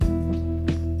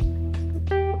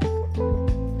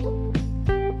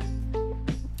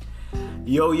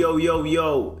Yo, yo, yo,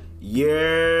 yo.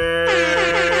 Yeah.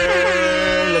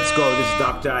 Let's go. This is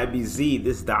Dr. IBZ.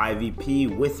 This is the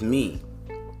IVP with me,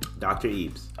 Dr.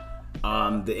 Eves.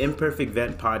 The Imperfect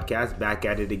Vent Podcast, back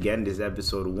at it again. This is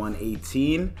episode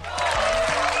 118.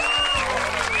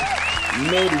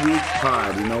 Midweek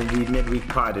pod. You know, we midweek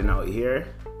podding out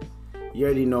here. You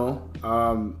already know.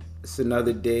 It's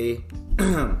another day.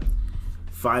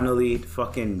 Finally,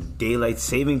 fucking daylight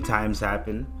saving times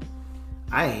happen.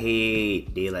 I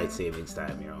hate daylight savings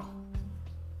time, yo.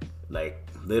 Like,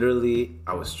 literally,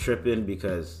 I was tripping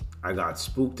because I got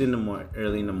spooked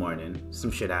early in the morning. Some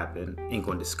shit happened. Ain't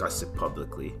gonna discuss it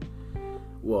publicly.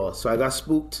 Well, so I got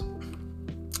spooked.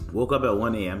 Woke up at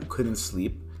 1 a.m. Couldn't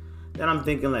sleep. Then I'm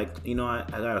thinking, like, you know, I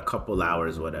got a couple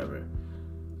hours, whatever.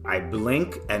 I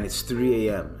blink and it's 3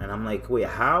 a.m. And I'm like, wait,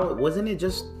 how? Wasn't it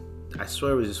just... I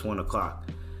swear it was just 1 o'clock.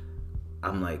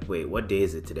 I'm like, wait, what day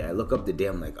is it today? I look up the day.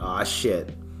 I'm like, oh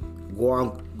shit. Go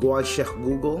on Sheikh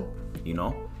Google. You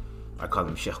know, I call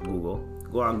him Sheikh Google.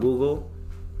 Go on Google.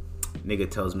 Nigga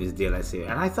tells me it's daylight saving.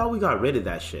 And I thought we got rid of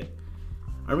that shit.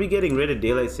 Are we getting rid of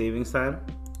daylight savings time?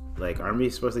 Like, aren't we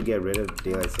supposed to get rid of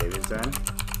daylight savings time?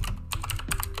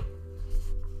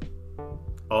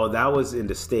 Oh, that was in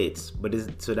the States.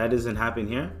 But so that doesn't happen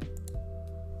here?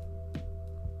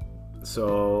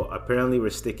 So apparently we're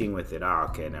sticking with it. Oh,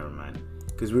 okay, never mind.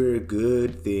 Because we're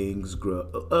good things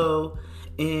grow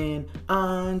in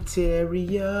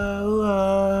Ontario.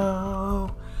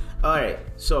 Alright,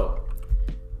 so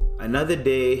another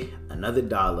day, another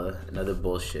dollar, another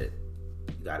bullshit.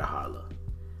 You gotta holla.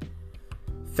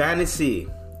 Fantasy.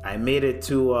 I made it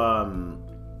to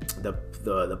the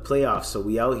playoffs, so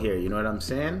we out here, you know what I'm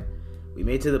saying? We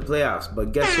made it to the playoffs,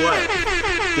 but guess what?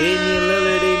 Damian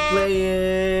Lillard ain't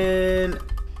playing.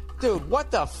 Dude,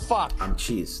 what the fuck? I'm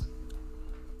cheesed.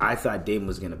 I thought Dame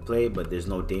was gonna play, but there's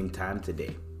no Dame time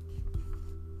today.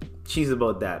 Cheese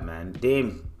about that, man.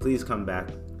 Dame, please come back.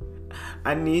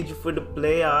 I need you for the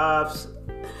playoffs.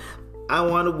 I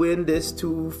want to win this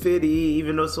 250,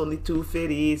 even though it's only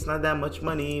 250. It's not that much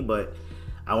money, but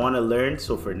I want to learn.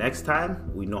 So for next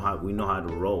time, we know how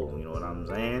to roll. You know what I'm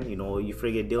saying? You know, you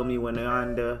forget deal me when we're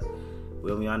on the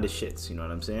shits. You know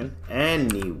what I'm saying?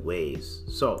 Anyways,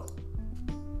 so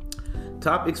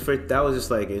topics for that was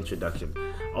just like an introduction.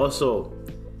 Also,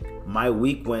 my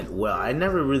week went well. I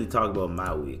never really talked about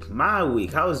my week.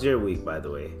 How was your week, by the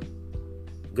way?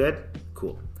 Good?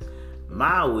 Cool.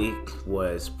 My week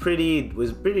was pretty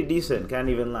decent, can't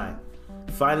even lie.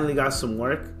 Finally got some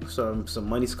work. Some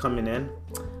money's coming in.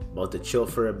 About to chill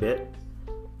for a bit.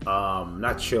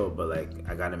 Not chill, but like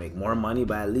I gotta make more money,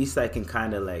 but at least I can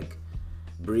kinda like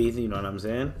breathe, you know what I'm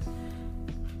saying?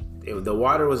 The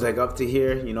water was like up to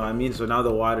here, you know what I mean? So now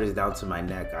the water is down to my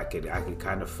neck. I could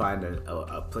kind of find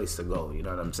a place to go, you know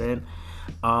what I'm saying?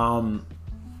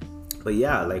 But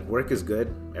yeah, like work is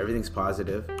good. Everything's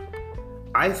positive.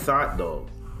 I thought though,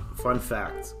 fun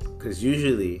fact, because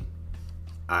usually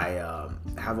I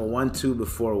have a 1-2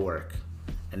 before work.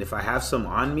 And if I have some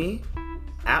on me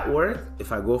at work,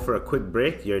 if I go for a quick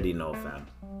break, you already know, fam.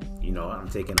 You know, I'm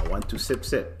taking a 1-2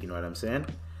 sip, you know what I'm saying?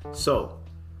 So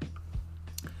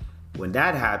when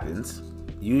that happens,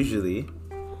 usually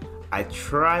I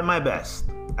try my best.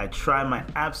 I try my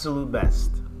absolute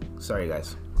best. Sorry,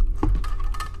 guys.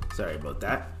 Sorry about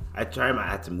that. I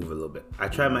had to move a little bit. I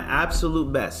try my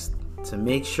absolute best to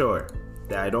make sure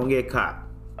that I don't get caught,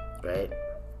 right?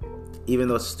 Even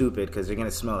though it's stupid because you're going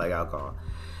to smell like alcohol.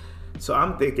 So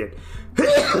I'm thinking,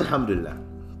 alhamdulillah.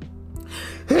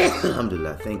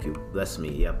 Alhamdulillah. Thank you. Bless me.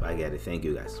 Yep, I get it. Thank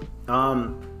you, guys.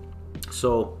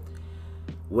 So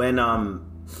when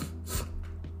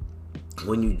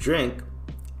you drink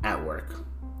at work,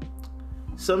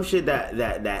 some shit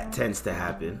that tends to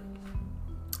happen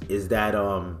is that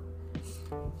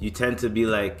you tend to be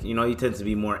like, you know, you tend to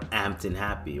be more amped and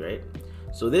happy, right?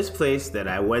 So this place that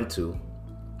I went to,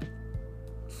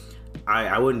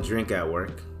 I wouldn't drink at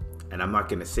work, and I'm not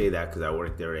gonna say that because I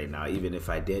work there right now. Even if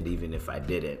I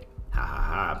didn't, ha ha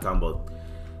ha. I'm talking about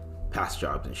past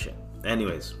jobs and shit.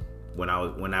 Anyways, when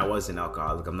I was an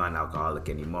alcoholic, I'm not an alcoholic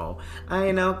anymore. I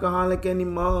ain't alcoholic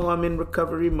anymore. I'm in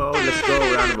recovery mode. Let's go.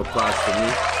 Round of applause for me.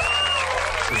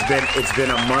 It's been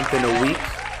a month and a week.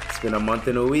 It's been a month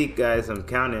and a week, guys. I'm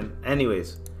counting.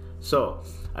 Anyways, so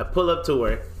I pull up to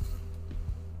work.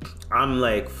 I'm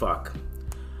like, fuck.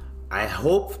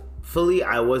 Hopefully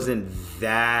I wasn't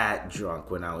that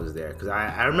drunk when I was there, because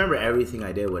I remember everything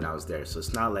I did when I was there. So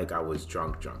it's not like I was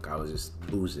drunk. I was just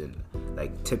boozing,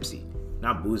 like tipsy.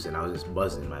 Not boozing, I was just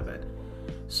buzzing, my bad.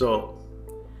 So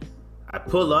I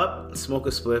pull up, smoke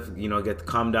a spliff, you know, get to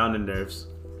calm down the nerves.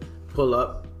 Pull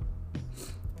up,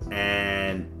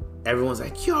 and everyone's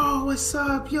like, yo, what's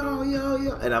up, yo,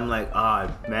 and I'm like,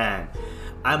 oh man,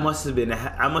 I must have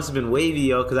been wavy,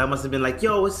 yo, because I must have been like,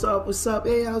 yo, what's up,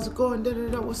 hey, how's it going,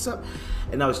 what's up,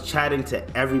 and I was chatting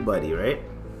to everybody, right?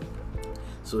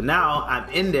 So now I'm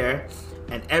in there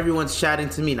and everyone's chatting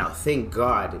to me. Now thank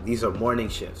God these are morning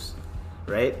shifts,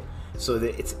 right? So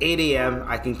it's 8 a.m.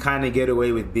 I can kind of get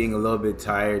away with being a little bit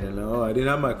tired and I didn't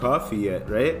have my coffee yet,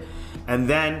 right? And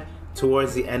then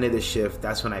towards the end of the shift,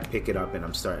 that's when I pick it up and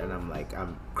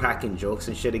I'm cracking jokes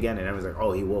and shit again, and everyone's like,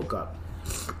 oh, he woke up.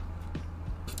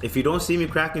 If you don't see me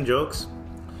cracking jokes,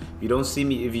 if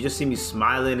you just see me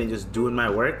smiling and just doing my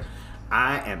work,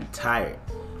 I am tired.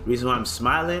 The reason why I'm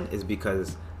smiling is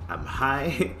because I'm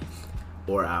high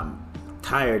or I'm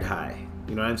tired high.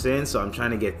 You know what I'm saying? So I'm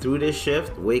trying to get through this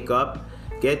shift, wake up,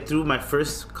 get through my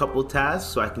first couple tasks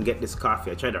so I can get this coffee.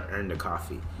 I try to earn the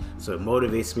coffee. So it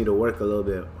motivates me to work a little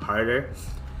bit harder.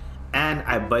 And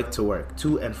I bike to work,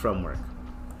 to and from work.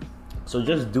 So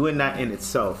just doing that in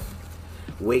itself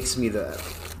wakes me the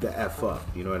F up.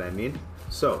 You know what I mean?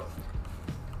 So,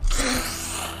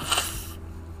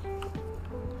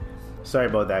 sorry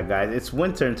about that, guys. It's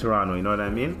winter in Toronto, you know what I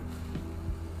mean?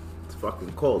 It's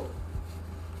fucking cold.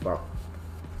 Fuck.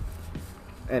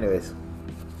 Anyways,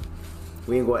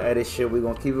 we ain't gonna edit shit. We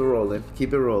gonna keep it rolling.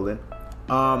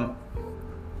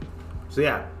 So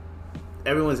yeah,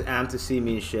 everyone's amped to see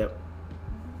me and shit.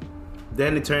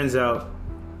 Then it turns out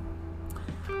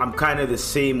I'm kind of the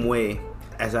same way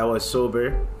as I was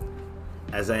sober,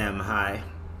 as I am high,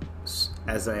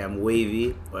 as I am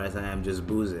wavy, or as I am just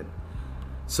boozing.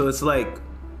 So it's like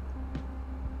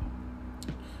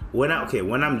when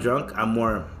I'm drunk, I'm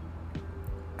more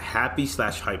happy /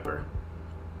 hyper,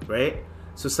 right?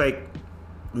 So it's like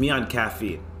me on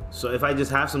caffeine. So if I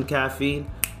just have some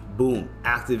caffeine, boom,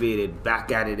 activated,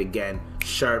 back at it again,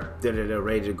 sharp,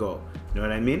 ready to go. You know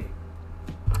what I mean?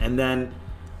 And then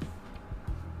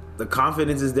the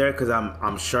confidence is there because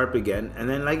I'm sharp again. And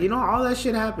then all that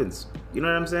shit happens. You know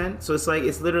what I'm saying? So it's like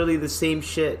it's literally the same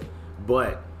shit,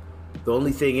 but the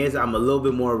only thing is I'm a little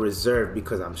bit more reserved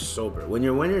because I'm sober. When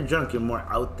you're drunk, you're more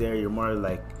out there. You're more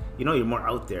like, you're more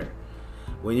out there.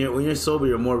 When you're sober,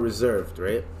 you're more reserved,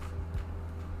 right?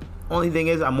 Only thing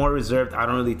is I'm more reserved. I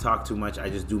don't really talk too much. I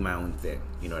just do my own thing.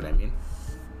 You know what I mean?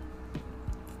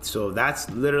 So that's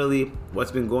literally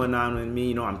what's been going on with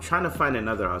me. I'm trying to find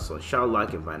another hustle. Inshallah, I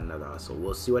can find another hustle.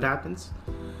 We'll see what happens.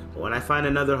 But when I find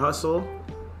another hustle,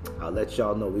 I'll let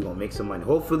y'all know. We're going to make some money.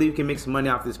 Hopefully, we can make some money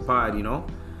off this pod,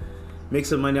 Make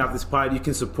some money off this pod. You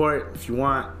can support if you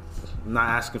want. I'm not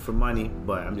asking for money,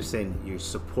 but I'm just saying you're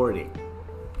supporting.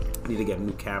 Need to get a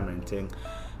new camera and thing.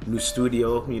 New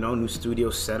studio, new studio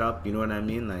setup. You know what I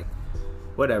mean? Like,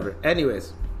 whatever.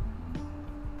 Anyways.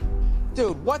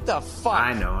 Dude, what the fuck?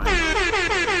 I know.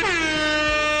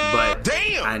 But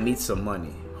damn, I need some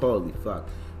money. Holy fuck.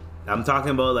 I'm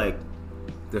talking about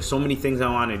there's so many things I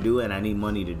want to do and I need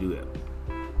money to do it.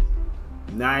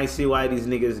 Now I see why these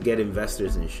niggas get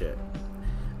investors and shit.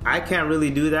 I can't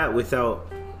really do that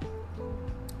without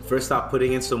first off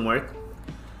putting in some work.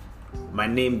 My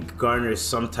name garners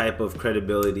some type of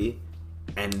credibility,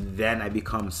 and then I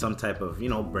become some type of,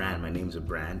 brand. My name's a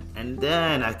brand. And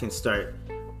then I can start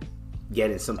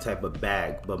getting some type of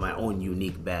bag, but my own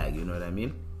unique bag, you know what I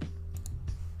mean?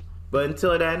 But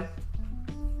until then,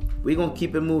 we gonna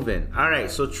keep it moving.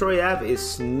 Alright, so Troy Ave is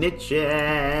snitching.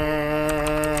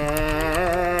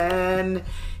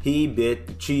 He bit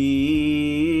the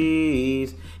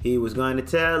cheese. He was gonna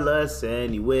tell us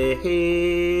anyways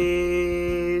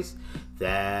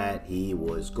that he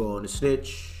was gonna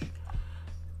snitch.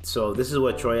 So this is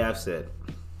what Troy Ave said.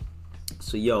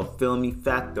 So yo, film me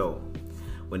facto.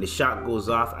 When the shot goes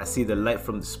off, I see the light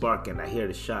from the spark and I hear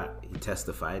the shot, he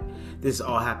testified. This is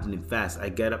all happening fast. I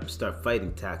get up and start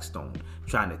fighting Taxstone,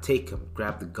 trying to take him,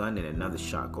 grab the gun, and another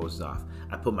shot goes off.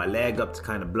 I put my leg up to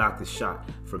kind of block the shot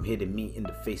from hitting me in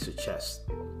the face or chest.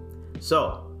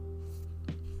 So,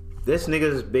 this nigga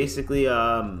is basically,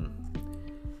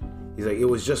 he's like, it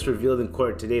was just revealed in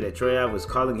court today that Troy Ave was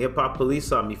calling hip-hop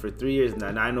police on me for 3 years now,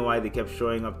 and I know why they kept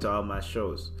showing up to all my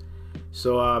shows.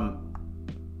 So,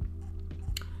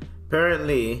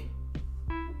 Apparently,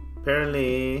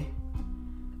 Troy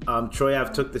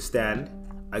Ave took the stand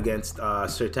against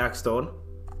Sir Taxstone.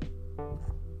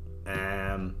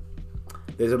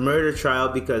 There's a murder trial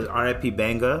because R.I.P.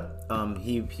 Banga,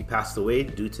 he passed away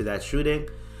due to that shooting.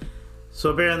 So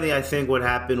apparently, I think what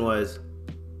happened was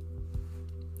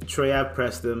Troy Ave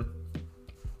pressed him.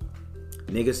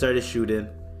 Niggas started shooting.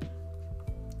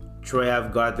 Troy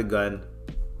Ave got the gun.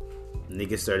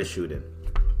 Niggas started shooting.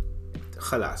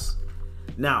 Khalas.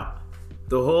 Now,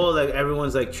 The whole, like,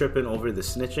 everyone's, like, tripping over the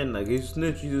snitching. Like, he's a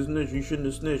snitch, you shouldn't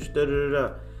have snitched,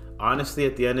 da-da-da-da. Honestly,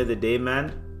 at the end of the day,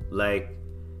 man, like,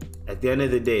 at the end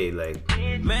of the day, like...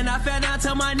 Man, I fell down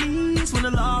to my knees when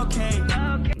the law came.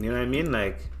 You know what I mean?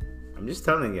 Like, I'm just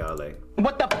telling y'all, like...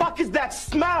 What the fuck is that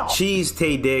smell? Cheese,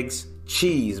 Tay Diggs.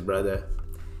 Cheese, brother.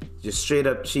 Just straight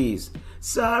up cheese.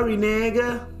 Sorry,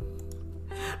 nigga.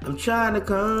 I'm trying to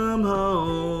come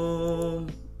home.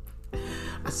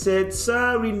 I said,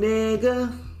 sorry,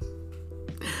 nigga.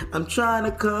 I'm trying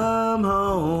to come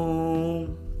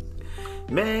home.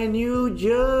 Man, you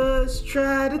just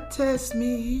try to test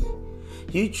me.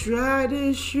 You try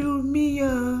to shoot me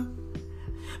up.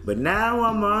 But now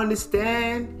I'm on the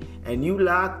stand and you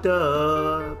locked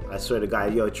up. I swear to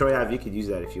God, yo, Troy Ave, you could use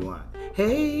that if you want.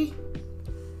 Hey,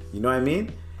 you know what I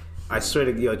mean? I swear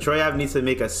to yo, Troy Ave needs to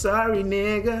make a sorry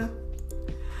nigga.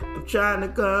 I'm trying to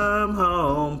come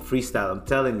home. Freestyle, I'm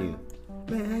telling you.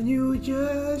 Man, you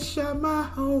just shot my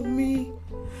homie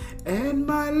and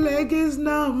my leg is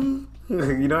numb.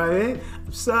 You know what I mean?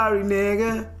 I'm sorry,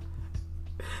 nigga.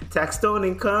 Taxstone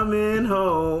ain't coming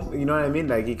home. You know what I mean?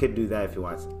 Like, he could do that if he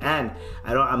wants. And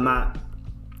I'm not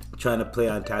trying to play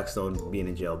on Taxstone being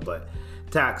in jail, but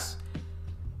Tax,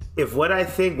 if what I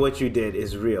think what you did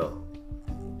is real,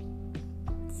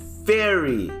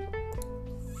 very,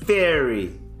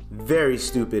 very, very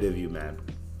stupid of you, man.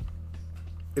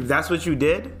 If that's what you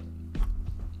did,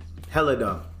 hella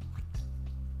dumb.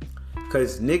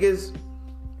 Cause niggas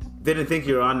didn't think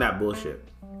you were on that bullshit.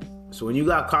 So when you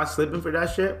got caught slipping for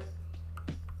that shit,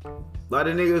 a lot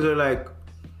of niggas are like,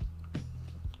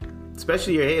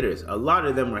 especially your haters, a lot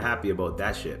of them were happy about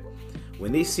that shit.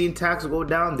 When they seen Tax go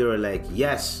down, they were like,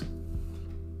 yes,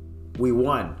 we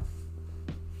won.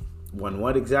 Won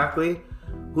what exactly?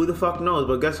 Who the fuck knows?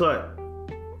 But guess what?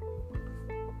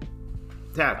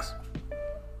 Tax.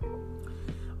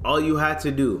 All you had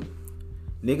to do,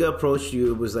 nigga approached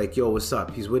you, it was like, yo, what's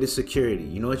up? He's with his security.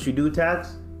 You know what you do,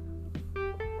 Tax?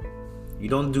 You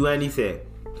don't do anything.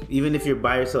 Even if you're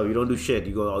by yourself, you don't do shit.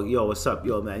 You go, oh, yo, what's up?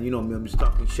 Yo, man, you know me, I'm just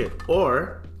talking shit.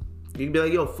 Or, you can be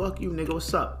like, yo, fuck you, nigga,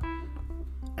 what's up?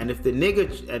 And if the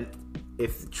nigga, and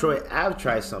if Troy Ave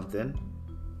tries something,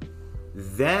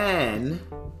 then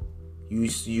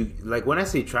you like, when I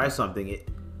say try something,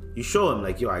 you show him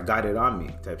like, yo, I got it on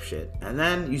me type shit. And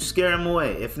then you scare him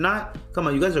away. If not, come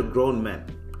on, you guys are grown men.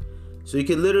 So you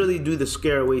can literally do the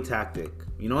scare away tactic.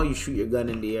 You know, you shoot your gun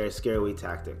in the air, scare away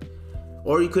tactic.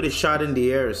 Or you could have shot in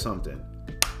the air or something.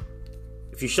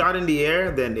 If you shot in the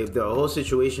air, then if the whole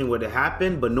situation would have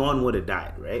happened, but no one would have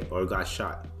died, right? Or got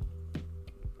shot.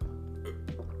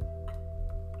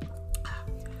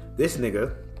 This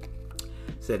nigga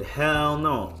said, hell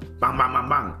no. Bang, bang, bang,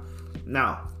 bang.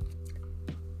 Now,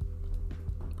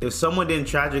 if someone didn't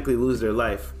tragically lose their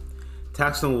life,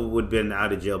 Taxstone would have been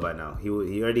out of jail by now.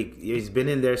 He's been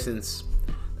in there since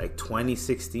like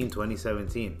 2016,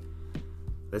 2017.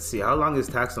 Let's see, how long has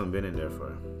Taxstone been in there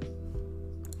for?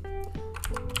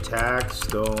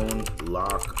 Taxstone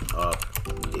lock up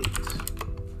date.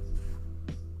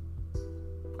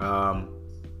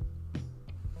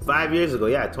 5 years ago,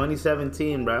 yeah,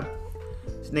 2017, bro.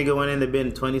 This nigga went in the bin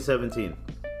 2017.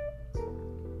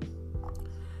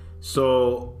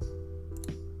 So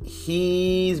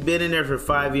he's been in there for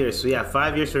 5 years. So yeah,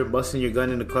 5 years for busting your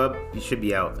gun in the club, you should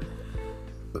be out.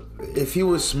 If he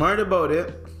was smart about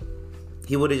it,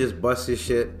 he would have just busted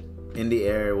shit in the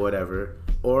air or whatever.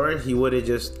 Or he would have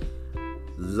just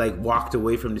like walked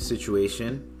away from the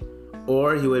situation.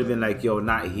 Or he would have been like, yo,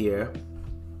 not here.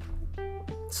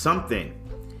 Something.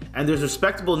 And there's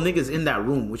respectable niggas in that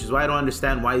room, which is why I don't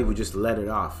understand why he would just let it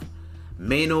off.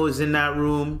 Mano is in that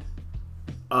room.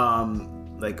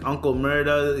 Like Uncle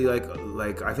Murda,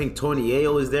 like I think Tony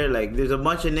Ayo is there. Like there's a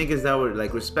bunch of niggas that were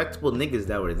like respectable niggas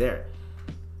that were there.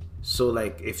 So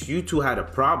like if you two had a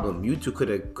problem, you two could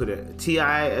have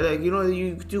T.I. like, you know,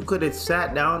 you two could have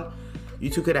sat down. You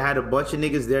two could have had a bunch of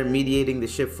niggas there mediating the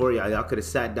shit for y'all. Y'all could have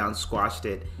sat down, squashed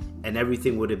it, and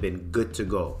everything would have been good to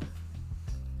go.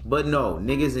 But no,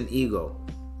 niggas and ego.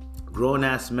 Grown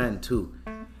ass men too.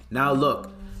 Now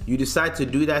look, you decide to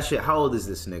do that shit. How old is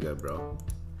this nigga, bro?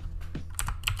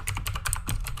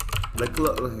 Like,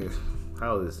 look here.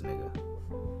 How old is this nigga?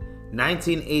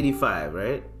 1985,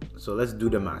 right? So let's do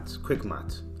the maths. Quick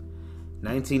maths.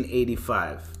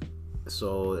 1985.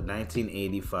 So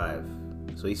 1985.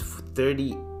 So he's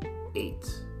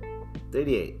 38.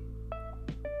 38.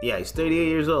 Yeah, he's 38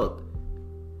 years old.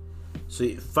 So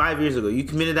 5 years ago, you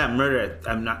committed that murder.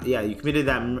 You committed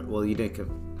that. Well, you didn't.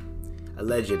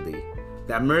 Allegedly,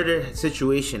 that murder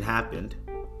situation happened.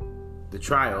 The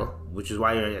trial, which is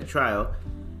why you're at trial,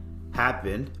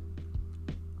 happened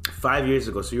 5 years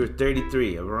ago. So you were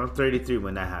 33, around 33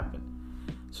 when that happened.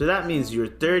 So that means you're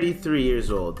 33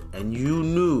 years old and you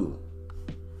knew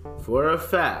for a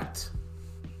fact.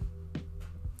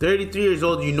 33 years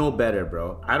old, you know better,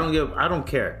 bro. I don't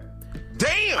care.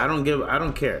 Damn! I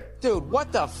don't care. Dude,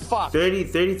 what the fuck?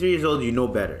 33 years old, you know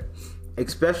better.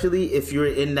 Especially if you're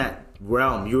in that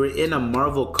realm. You were in a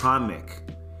Marvel comic.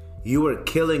 You were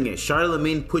killing it.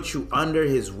 Charlemagne put you under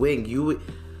his wing. You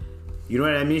know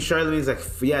what I mean? Charlemagne's like,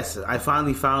 yes, I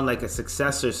finally found like a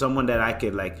successor, someone that I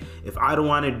could like, if I don't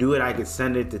want to do it, I could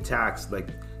send it to tax. Like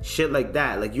shit like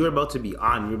that. Like you're about to be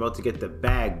on. You're about to get the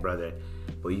bag, brother.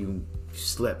 But you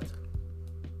slipped.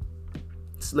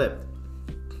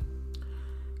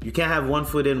 You can't have one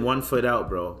foot in, one foot out,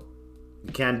 bro.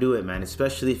 You can't do it, man.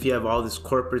 Especially if you have all this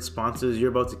corporate sponsors.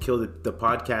 You're about to kill the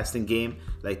podcasting game.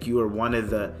 Like you're one of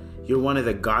the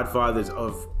godfathers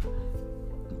of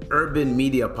urban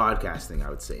media podcasting, I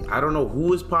would say. I don't know who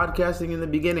was podcasting in the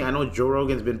beginning. I know Joe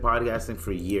Rogan's been podcasting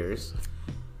for years.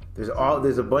 There's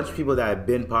a bunch of people that have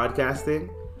been podcasting,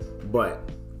 but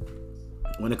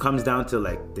when it comes down to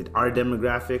like our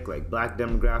demographic, like black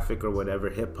demographic or whatever,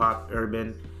 hip hop,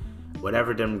 urban,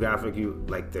 whatever demographic you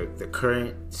like, the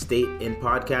current state in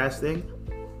podcasting,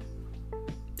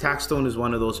 Taxstone is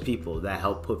one of those people that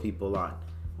help put people on.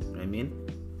 You know what I mean?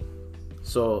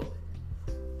 So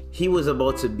he was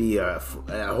about to be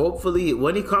hopefully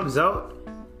when he comes out,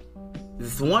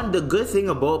 the good thing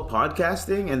about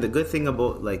podcasting and the good thing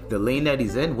about like the lane that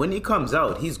he's in, when he comes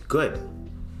out, he's good.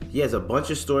 He has a bunch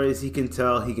of stories he can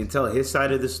tell his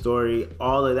side of the story,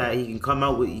 all of that. He can come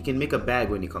out with, he can make a bag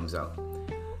when he comes out,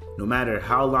 no matter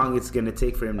how long it's gonna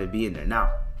take for him to be in there.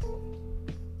 Now,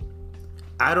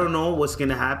 I don't know what's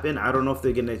gonna happen. I don't know if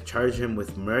they're gonna charge him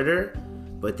with murder,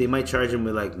 but they might charge him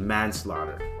with like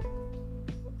manslaughter.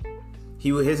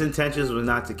 His intentions were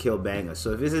not to kill Banga.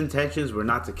 So if his intentions were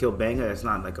not to kill Banga, it's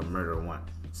not like a murder one.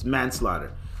 It's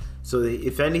manslaughter. So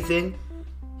if anything,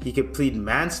 he could plead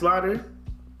manslaughter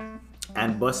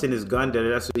and bust in his gun,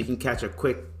 so he can catch a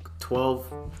quick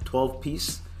 12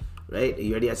 piece, right?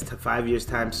 He already has 5 years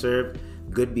time served.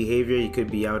 Good behavior. He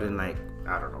could be out in like,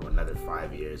 I don't know, another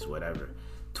 5 years, whatever.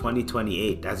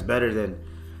 2028. That's better than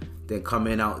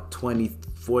coming out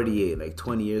 2048, like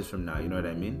 20 years from now. You know what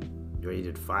I mean? You already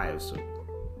did 5, so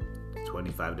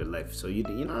 25 to life. So you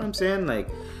know what I'm saying? Like,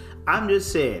 I'm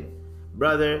just saying,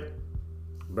 brother,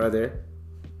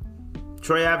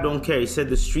 Troy Ave don't care. He said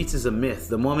the streets is a myth.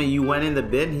 The moment you went in the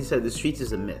bin, he said the streets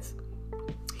is a myth.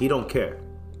 He don't care.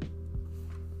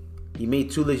 He made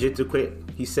Too Legit to Quit.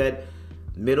 He said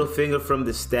middle finger from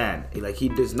the stand. Like, he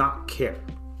does not care.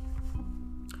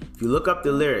 If you look up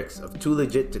the lyrics of Too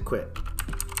Legit to Quit,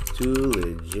 Too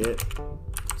Legit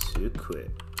to Quit,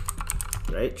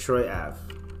 right? Troy Ave.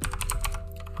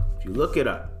 If you look it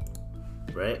up,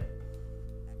 right?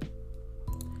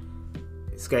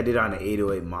 This guy did on an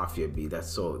 808 Mafia beat.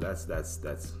 That's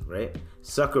right.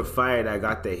 Sucker fired, I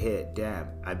got the hit. Damn.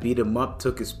 I beat him up,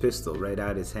 took his pistol right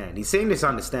out of his hand. He's saying this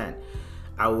on the stand.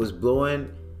 I was blowing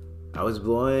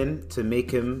to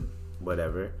make him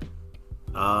whatever.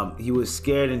 He was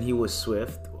scared and he was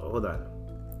swift. Hold on.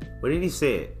 What did he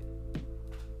say?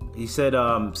 He said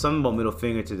something about middle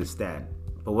finger to the stand.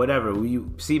 But whatever. When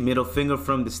you see middle finger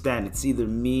from the stand, it's either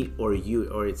me or you,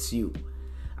 or it's you.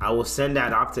 I will send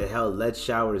that op to hell. Lead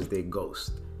showers, they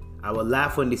ghost. I will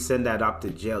laugh when they send that op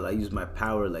to jail. I use my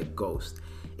power like ghost.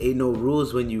 Ain't no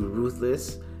rules when you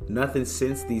ruthless. Nothing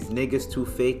since these niggas too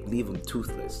fake, leave them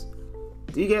toothless.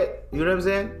 Do you get, you know what I'm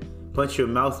saying? Punch your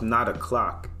mouth, not a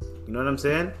clock. You know what I'm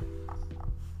saying?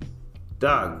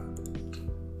 Dog,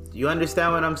 you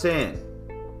understand what I'm saying?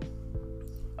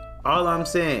 All I'm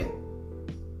saying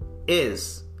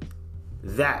is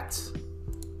that.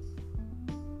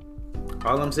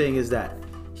 All I'm saying is that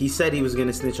he said he was going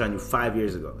to snitch on you 5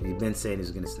 years ago. He's been saying he's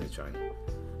going to snitch on you.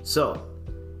 So,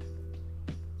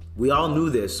 we all knew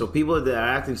this. So people that are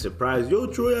acting surprised, yo,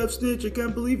 Troy Ave snitch, I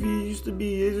can't believe he used to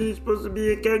be, is he supposed to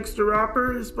be a gangster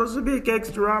rapper? He's supposed to be a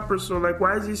gangster rapper, so like,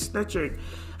 why is he snitching?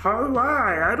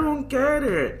 Why? I don't get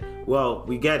it. Well,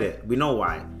 we get it. We know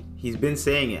why. He's been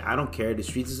saying it. I don't care. The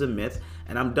streets is a myth,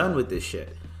 and I'm done with this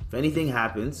shit. If anything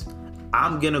happens,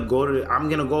 I'm gonna go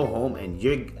home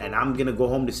and I'm gonna go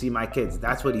home to see my kids.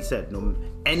 That's what he said. No,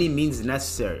 any means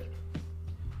necessary.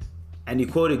 And he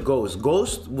quoted Ghost.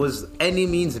 Ghost was any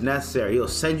means necessary. He'll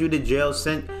send you to jail.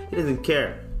 He doesn't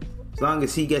care. As long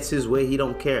as he gets his way, he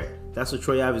don't care. That's what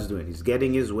Troy Ave is doing. He's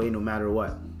getting his way no matter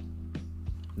what.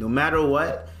 No matter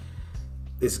what,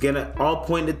 it's gonna all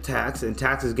point to tax, and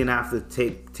tax is gonna have to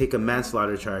take a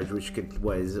manslaughter charge, which could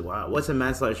what's a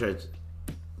manslaughter charge?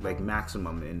 Like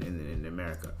maximum in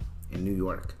America, in New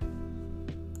York.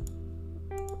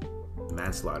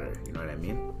 manslaughter. You know what I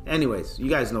mean? Anyways, you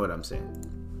guys know what I'm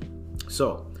saying.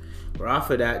 So, we're off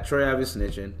of that. Troy Ave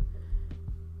snitching.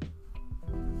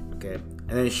 Okay. And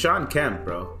then Sean Kemp,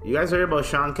 bro. You guys heard about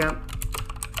Sean Kemp?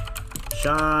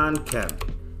 Sean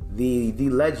Kemp. The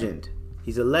legend.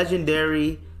 He's a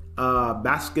legendary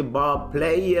basketball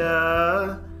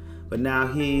player. But now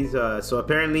he's... so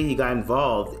apparently he got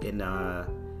involved in a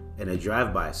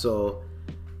drive-by. So,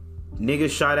 niggas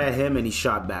shot at him and he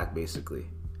shot back, basically.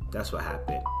 That's what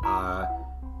happened.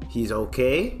 He's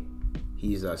okay.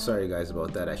 He's sorry guys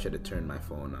about that. I should have turned my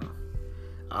phone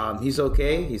off. He's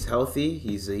okay. He's healthy.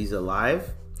 He's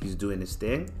alive. He's doing his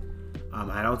thing.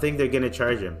 I don't think they're gonna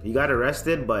charge him. He got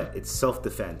arrested, but it's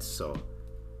self-defense, so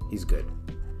he's good.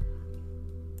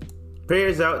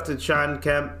 Prayers out to Sean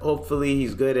Kemp. Hopefully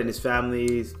he's good and his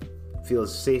family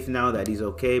feels safe now that he's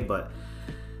okay. But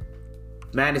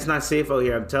man, it's not safe out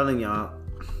here. I'm telling y'all.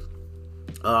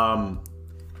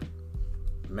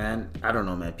 Man, I don't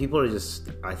know, man. I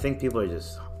think people are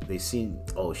just, they seen,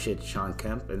 oh shit, Sean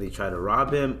Kemp, and they try to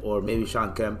rob him, or maybe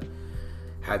Sean Kemp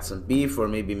had some beef, or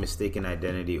maybe mistaken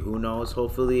identity. Who knows?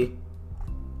 Hopefully,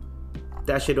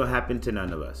 that shit don't happen to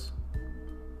none of us.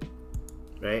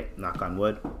 Right? Knock on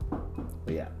wood.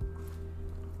 But yeah.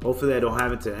 Hopefully that don't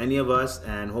happen to any of us,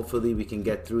 and hopefully we can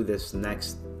get through this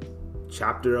next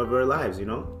chapter of our lives, you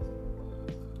know?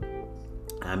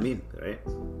 I mean, right?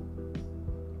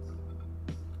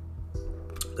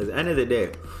 Because at the end of the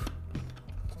day,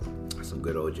 some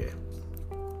good OJ.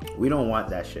 We don't want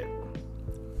that shit.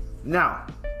 Now,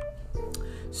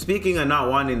 speaking of not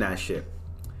wanting that shit,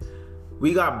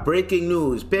 we got breaking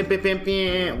news. Pim, pim, pim,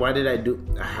 pim. Why did I do?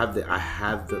 I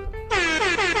have the.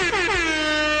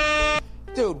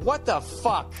 Dude, what the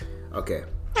fuck? Okay.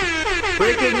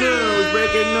 Breaking news.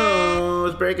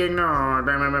 Bam,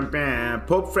 bam, bam, bam.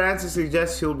 Pope Francis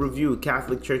suggests he'll review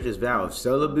Catholic Church's vow of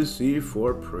celibacy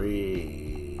for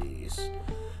priests.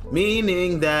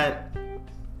 Meaning that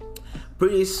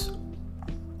priests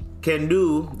can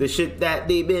do the shit that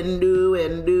they've been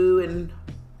doing.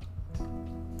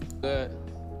 Good.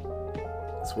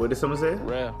 So what did someone say?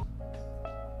 Real.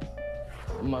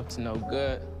 I'm up to no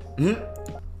good.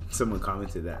 Someone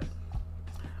commented that.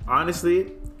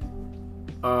 Honestly,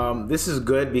 this is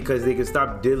good because they can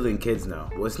stop diddling kids now.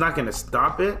 Well, it's not gonna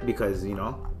stop it because, you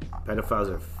know, pedophiles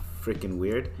are freaking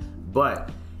weird,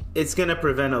 but it's gonna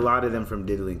prevent a lot of them from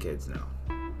diddling kids now.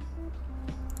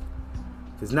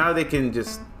 Because now they can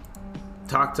just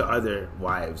talk to other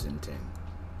wives and things.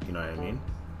 You know what I mean?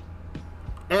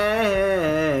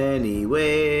 Anyways,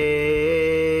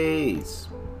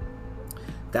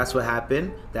 that's what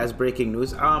happened. That's breaking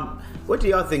news. What do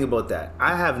y'all think about that?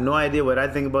 I have no idea what I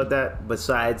think about that,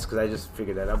 besides because I just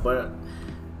figured that out. But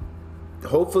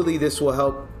hopefully this will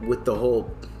help with the whole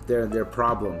their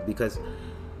problem, because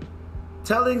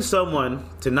telling someone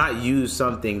to not use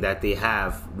something that they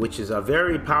have, which is a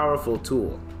very powerful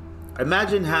tool.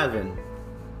 Imagine having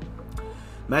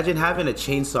a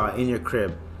chainsaw in your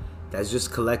crib that's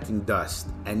just collecting dust,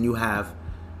 and you have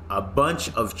a bunch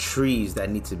of trees that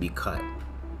need to be cut.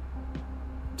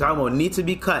 I'm talking about need to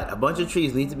be cut. A bunch of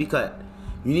trees need to be cut.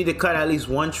 You need to cut at least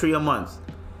one tree a month.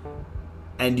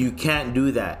 And you can't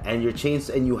do that. And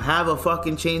you have a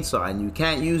fucking chainsaw and you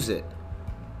can't use it.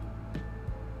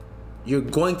 You're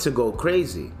going to go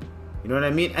crazy. You know what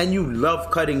I mean? And you love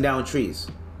cutting down trees.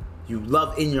 You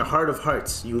love, in your heart of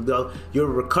hearts, you're a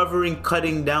recovering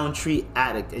cutting down tree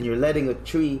addict, and you're letting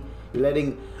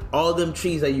all them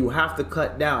trees that you have to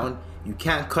cut down, you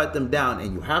can't cut them down,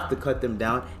 and you have to cut them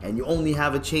down, and you only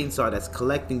have a chainsaw that's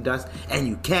collecting dust, and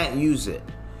you can't use it.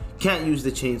 You can't use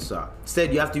the chainsaw.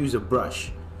 Instead, you have to use a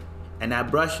brush. And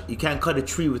that brush, you can't cut a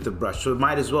tree with the brush, so it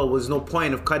might as well, there's no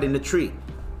point of cutting the tree.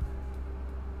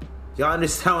 Y'all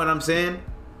understand what I'm saying?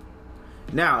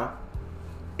 Now,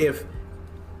 if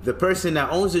the person that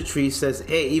owns the tree says,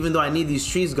 hey, even though I need these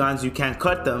trees gone, you can't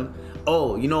cut them.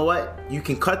 Oh, you know what? You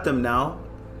can cut them now.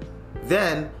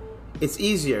 Then it's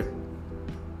easier.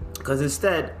 Because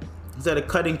instead of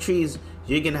cutting trees,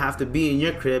 you're going to have to be in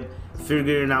your crib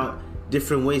figuring out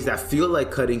different ways that feel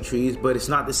like cutting trees, but it's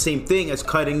not the same thing as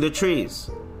cutting the trees.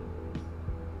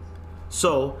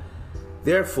 So,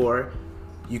 therefore,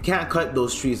 you can't cut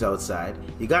those trees outside.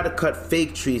 You got to cut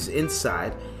fake trees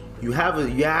inside. You have a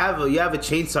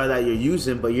chainsaw that you're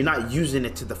using, but you're not using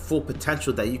it to the full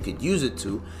potential that you could use it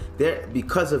to, there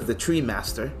because of the tree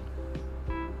master.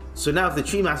 So now if the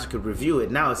tree master could review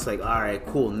it, now it's like, all right,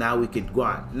 cool, now we could go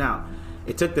on. Now,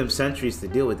 it took them centuries to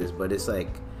deal with this, but it's like,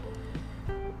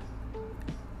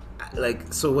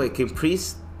 so wait, can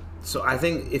priests, so I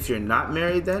think if you're not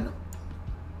married then,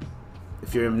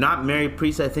 if you're not married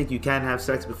priest, I think you can't have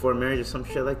sex before marriage or some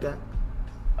shit like that.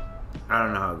 I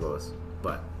don't know how it goes,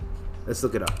 but let's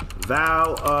look it up.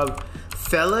 Vow of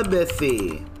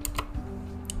celibacy.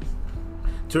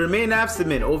 To remain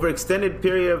abstinent over extended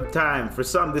period of time. For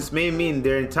some, this may mean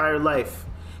their entire life.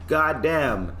 God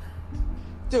damn.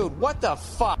 Dude, what the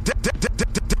fuck?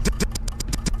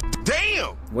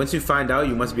 Damn! Once you find out,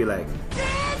 you must be like,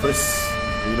 you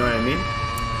know what I mean?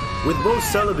 With both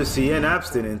celibacy and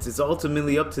abstinence, it's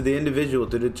ultimately up to the individual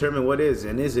to determine what is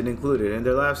and isn't included in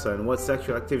their lifestyle and what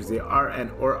sexual activities they are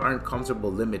and or aren't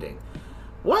comfortable limiting.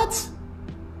 What?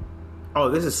 Oh,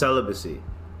 this is celibacy.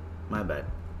 My bad.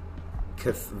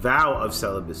 Vow of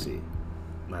celibacy.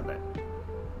 My bad.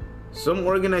 Some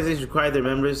organizations require their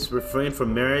members refrain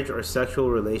from marriage or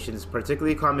sexual relations,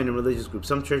 particularly common in religious groups.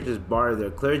 Some churches bar their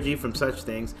clergy from such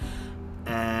things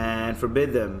and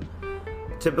forbid them.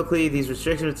 Typically, these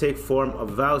restrictions take form of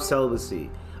vow of celibacy.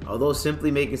 Although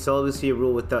simply making celibacy a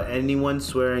rule without anyone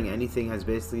swearing anything has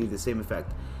basically the same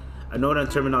effect. A note on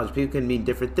terminology. People can mean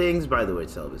different things by the word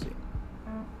celibacy.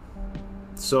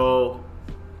 So,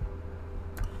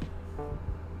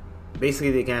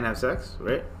 basically they can't have sex,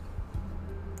 right?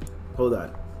 Hold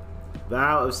on.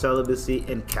 Vow of celibacy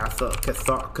in Catholic. There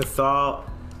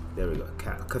we go.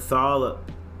 Catholic.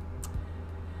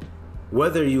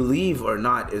 Whether you leave or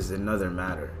not is another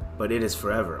matter, but it is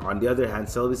forever. On the other hand,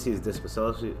 celibacy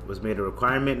was made a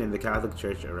requirement in the Catholic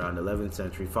Church around 11th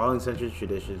century, following century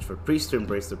traditions for priests to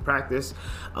embrace the practice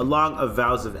along of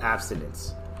vows of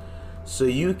abstinence. So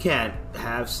you can't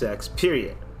have sex,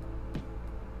 period.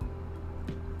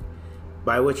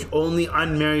 By which only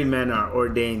unmarried men are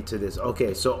ordained to this.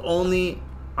 Okay, so only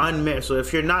unmarried. So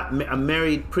if you're not a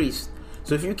married priest,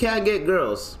 so if you can't get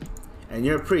girls and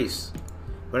you're a priest,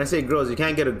 when I say girls, you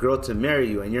can't get a girl to marry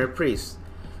you and you're a priest,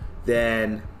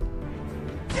 then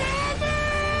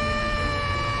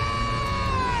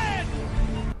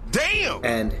Damn!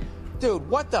 And Dude,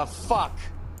 what the fuck?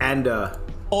 And Oh,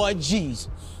 jeez.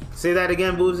 say that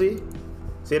again, Boozy.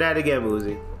 Say that again,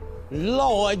 Boozy.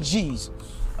 Lord jeez.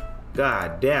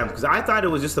 God damn, because I thought it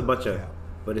was just a bunch of,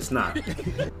 but it's not.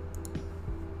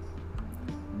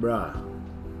 Bruh.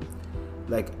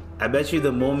 Like, I bet you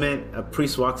the moment a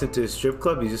priest walks into a strip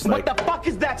club, he's just like, What the fuck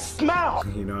is that smell?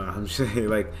 you know, I'm saying,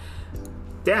 like,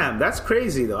 damn, that's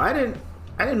crazy though. I didn't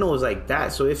know it was like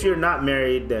that. So if you're not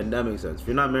married, then that makes sense. If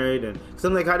you're not married, then, cause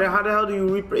I'm like, how the hell do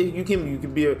you you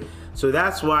can be a, so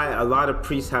that's why a lot of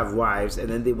priests have wives, and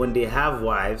then when they have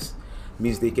wives,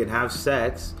 means they can have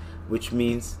sex, which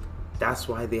means that's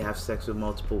why they have sex with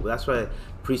multiple. That's why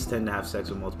priests tend to have sex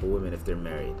with multiple women if they're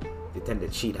married. They tend to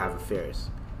cheat, have affairs.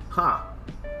 Huh.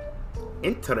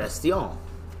 Interesting.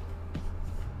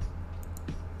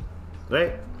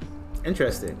 Right?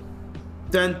 Interesting.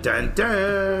 Dun dun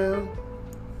dun.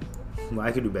 Well,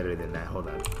 I could do better than that. Hold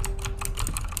on.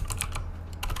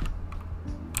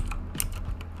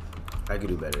 I could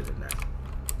do better than that.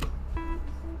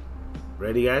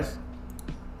 Ready, guys?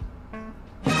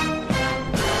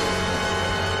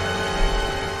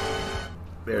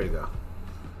 There we go.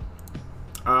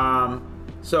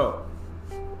 So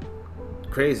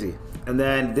crazy. And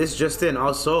then this just in,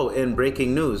 also in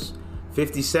breaking news,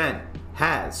 50 Cent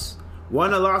has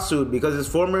won a lawsuit because his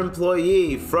former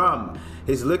employee from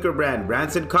his liquor brand,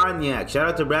 Branson Cognac. Shout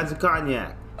out to Branson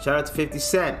Cognac. Shout out to 50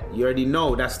 Cent. You already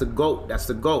know that's the GOAT. That's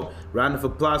the GOAT. Round of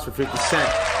applause for 50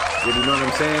 Cent. You already know what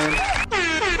I'm saying?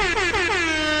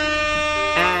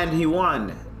 And he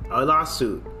won a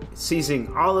lawsuit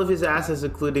seizing all of his assets,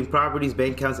 including properties,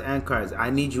 bank accounts, and cards. I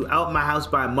need you out my house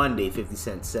by Monday, 50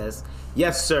 Cent says.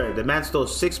 Yes, sir. The man stole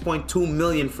 $6.2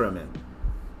 million from him.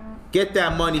 Get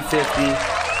that money, 50.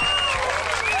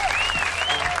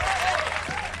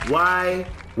 Why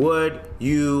would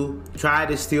you try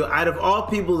to steal, out of all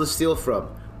people to steal from,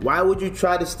 why would you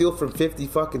try to steal from 50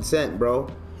 fucking Cent, bro?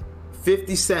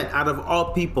 50 Cent out of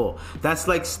all people. That's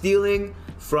like stealing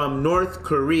from North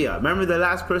Korea. Remember the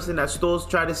last person that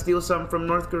tried to steal something from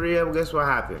North Korea? Well, guess what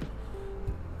happened?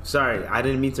 Sorry, I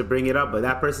didn't mean to bring it up, but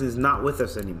that person is not with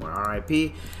us anymore.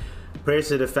 R.I.P. Prayers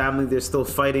to the family. They're still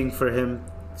fighting for him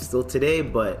still today,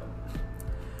 but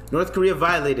North Korea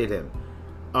violated him.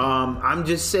 I'm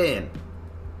just saying,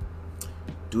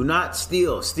 do not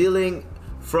steal. Stealing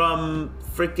from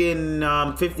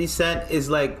freaking 50 Cent is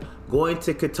like going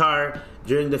to Qatar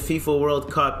during the FIFA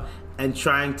World Cup and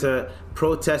trying to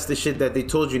protest the shit that they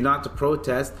told you not to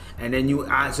protest, and then you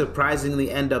surprisingly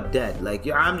end up dead. Like,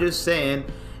 I'm just saying,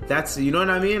 that's, you know what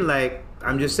I mean? Like,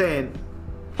 I'm just saying.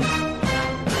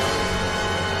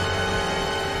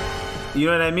 You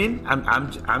know what I mean?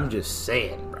 I'm just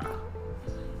saying, bro.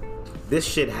 This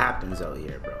shit happens out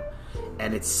here, bro.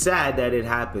 And it's sad that it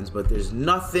happens, but there's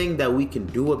nothing that we can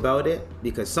do about it,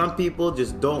 because some people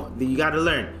just don't. You got to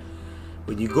learn.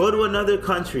 When you go to another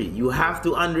country, you have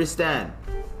to understand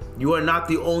you are not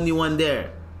the only one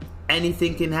there.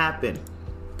 Anything can happen.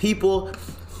 People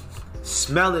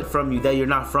smell it from you that you're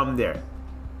not from there.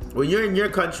 When you're in your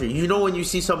country, you know when you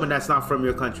see someone that's not from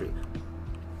your country.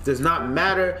 It does not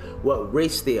matter what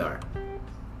race they are.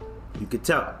 You could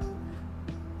tell.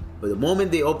 But the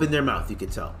moment they open their mouth, you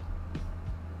could tell.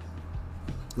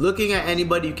 Looking at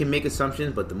anybody, you can make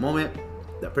assumptions, but the moment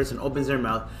that person opens their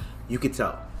mouth, you could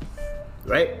tell.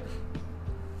 Right?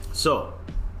 So,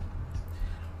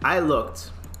 I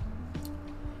looked,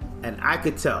 and I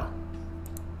could tell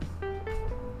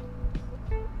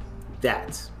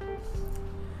that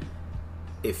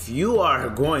if you are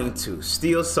going to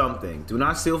steal something, do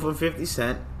not steal from 50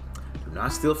 Cent, do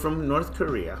not steal from North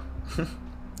Korea,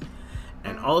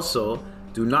 and also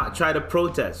do not try to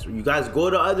protest. You guys go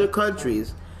to other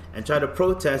countries and try to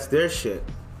protest their shit,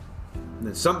 and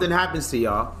then something happens to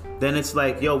y'all, then it's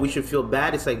like, yo, we should feel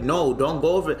bad. It's like, no, don't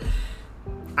go over it.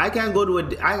 I can't go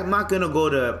to I'm not gonna go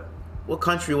to, what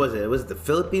country was it? Was it the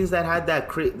Philippines that had that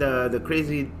the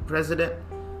crazy president?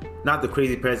 Not the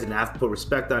crazy president, I have to put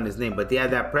respect on his name, but they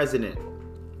had that president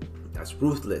that's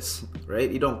ruthless, right?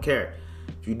 You don't care.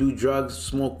 If you do drugs,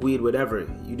 smoke weed, whatever,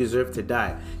 you deserve to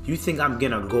die. You think I'm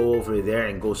gonna go over there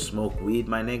and go smoke weed,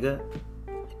 my nigga?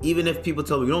 Even if people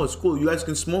tell me, you know, it's cool, you guys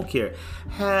can smoke here.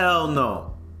 Hell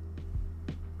no.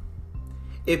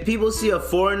 If people see a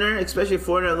foreigner, especially a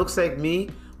foreigner that looks like me,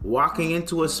 walking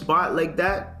into a spot like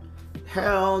that,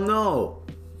 hell no.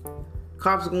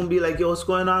 Cops are gonna be like, yo, what's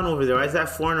going on over there? Why is that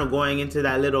foreigner going into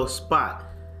that little spot?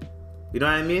 You know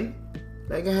what I mean?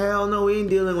 Like, hell no, we ain't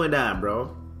dealing with that,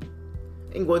 bro.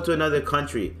 Ain't going to another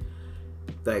country.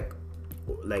 Like,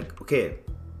 okay,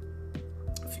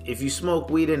 if you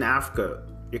smoke weed in Africa,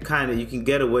 you can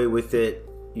get away with it.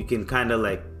 You can kind of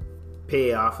like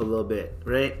pay off a little bit,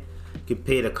 right? You can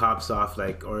pay the cops off,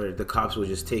 like, or the cops will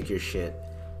just take your shit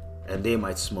and they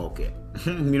might smoke it.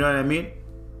 You know what I mean?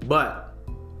 But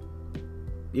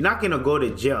you're not gonna go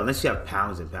to jail unless you have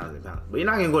pounds and pounds and pounds. But you're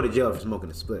not gonna go to jail for smoking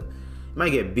a spliff. You might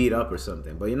get beat up or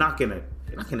something, but you're not gonna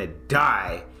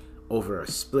die over a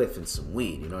spliff and some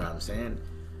weed. You know what I'm saying?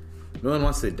 No one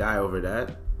wants to die over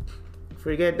that.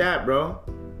 Forget that, bro.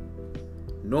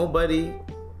 Nobody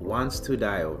wants to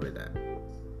die over that.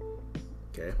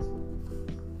 Okay?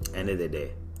 End of the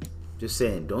day. Just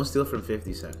saying, don't steal from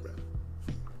 50 Cent, bro.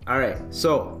 Alright,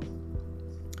 so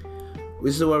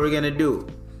this is what we're gonna do.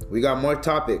 We got more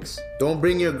topics. Don't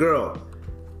bring your girl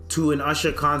to an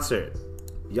Usher concert.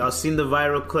 Y'all seen the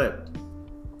viral clip.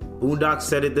 Boondock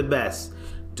said it the best.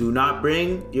 Do not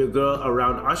bring your girl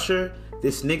around Usher.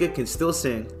 This nigga can still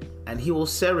sing, and he will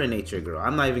serenade your girl.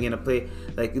 I'm not even gonna play.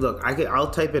 Like, look, I'll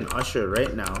type in Usher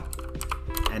right now,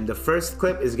 and the first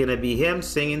clip is gonna be him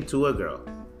singing to a girl.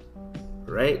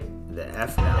 Right the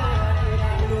F now.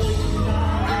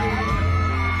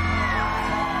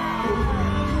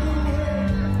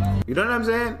 You know what I'm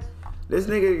saying? This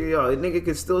nigga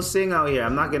can still sing out here.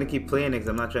 I'm not gonna keep playing it because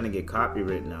I'm not trying to get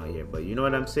copywritten out here. But you know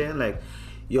what I'm saying? Like,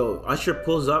 yo, Usher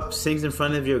pulls up, sings in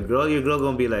front of your girl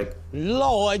gonna be like,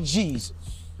 Lord Jesus.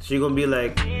 She gonna be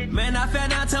like, man, I fell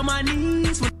down to my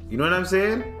knees. You know what I'm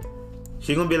saying?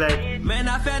 She gonna be like, man,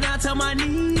 I fell down to my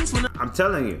knees. I'm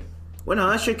telling you, when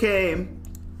Usher came,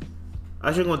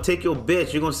 Usher gonna take your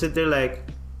bitch. You're gonna sit there like,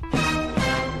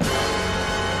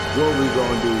 what we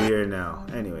gonna do here now?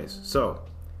 Anyways, so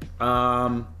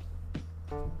I'm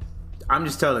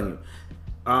just telling you.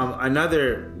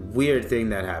 Another weird thing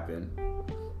that happened.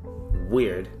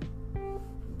 Weird.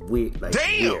 Like,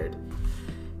 damn. Weird.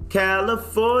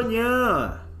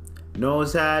 California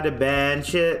knows how to ban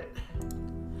shit.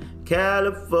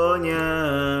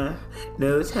 California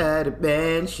knows how to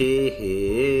ban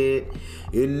shit.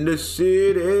 In the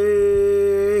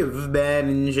city of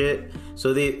banning shit.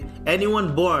 So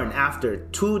anyone born after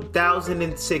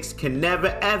 2006 can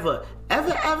never, ever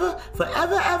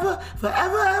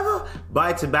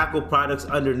buy tobacco products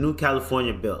under new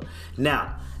California bill.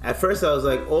 Now, at first I was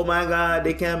like, oh my God,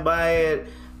 they can't buy it.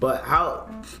 But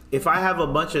if I have a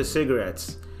bunch of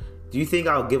cigarettes, do you think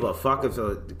I'll give a fuck if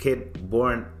a kid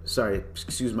born,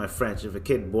 excuse my French, if a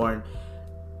kid born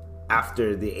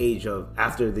after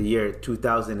the year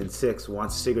 2006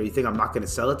 wants a cigarette, you think I'm not going to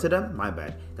sell it to them? My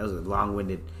bad. That was a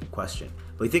long-winded question.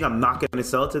 But you think I'm not going to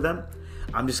sell it to them?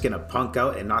 I'm just going to punk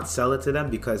out and not sell it to them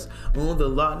because, oh, the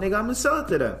law, nigga, I'm going to sell it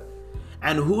to them.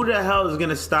 And who the hell is going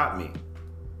to stop me?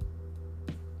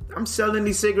 I'm selling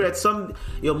these cigarettes.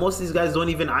 Most of these guys don't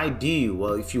even ID you.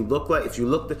 Well,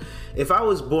 if I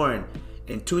was born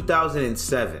in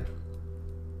 2007,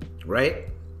 right?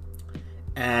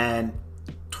 And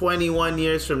 21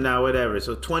 years from now, whatever.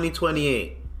 So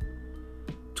 2028.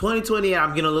 2028,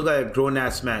 I'm gonna look like a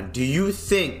grown-ass man. Do you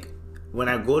think when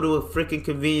I go to a freaking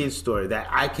convenience store that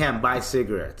I can't buy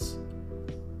cigarettes?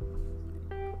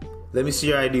 Let me see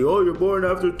your ID. Oh, you're born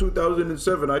after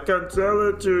 2007. I can't sell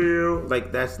it to you.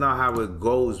 Like, that's not how it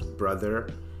goes,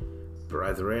 brethren.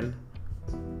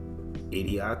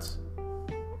 Idiots.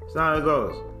 It's not how it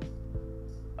goes.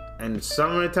 And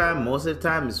summertime, most of the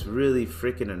time, it's really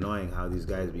freaking annoying how these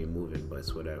guys be moving. But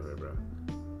it's whatever, bro.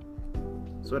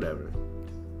 It's whatever.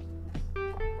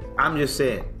 I'm just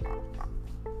saying.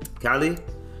 Cali,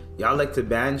 y'all like to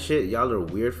ban shit. Y'all are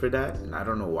weird for that. And I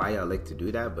don't know why y'all like to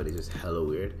do that, but it's just hella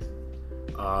weird.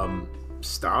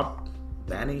 Stop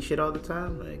banning shit all the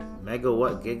time. Like, mega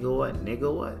what, giga what,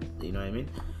 nigga what? You know what I mean?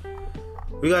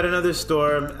 We got another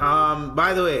storm.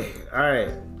 By the way,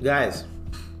 alright, guys.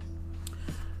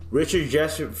 Richard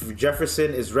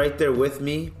Jefferson is right there with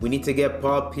me. We need to get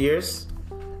Paul Pierce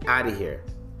out of here.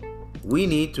 We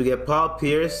need to get Paul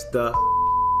Pierce the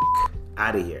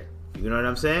out of here. You know what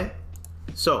I'm saying?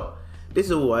 So, this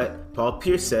is what Paul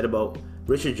Pierce said about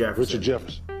Richard Jefferson. Richard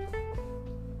Jefferson.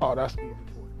 Oh, that's easy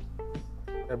for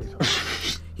you. Every time.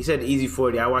 He said easy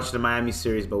 40. I watched the Miami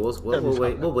series, but we'll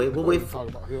wait. Talk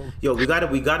about him. Yo, we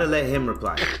gotta let him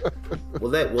reply.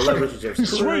 We'll let Richard Jefferson.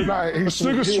 Sweet. This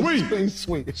nigga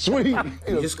sweet. Sweet.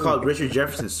 You just called Richard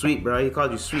Jefferson sweet, bro. He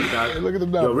called you sweet, dog. Hey, look at him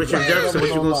now. Yo, Richard Jefferson, what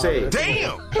you gonna say?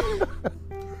 Damn!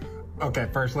 Okay,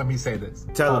 first let me say this.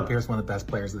 Tell Paul him. Pierce, one of the best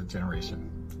players of the generation.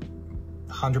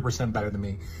 100% better than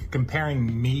me.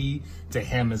 Comparing me to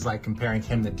him is like comparing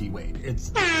him to D-Wade. It's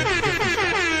different.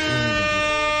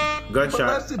 Gunshot. But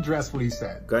let's address what he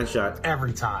said. Gunshot.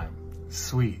 Every time.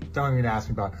 Sweet. Don't even ask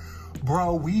me about it.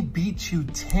 Bro, we beat you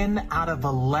 10 out of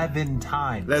 11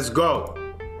 times. Let's go.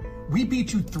 We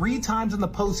beat you 3 times in the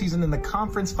postseason in the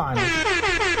conference finals.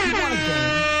 We won a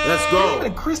game. Let's go. We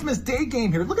had a Christmas Day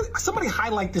game here. Look at somebody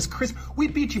highlight this Christmas. We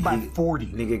beat you by 40.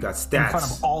 Nigga got stats. In front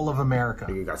of all of America.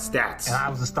 Nigga got stats. And I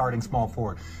was the starting small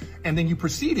forward. And then you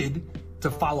proceeded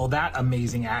to follow that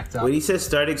amazing act up When he says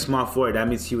starting small forward, that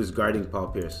means he was guarding Paul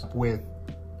Pierce. with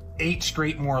 8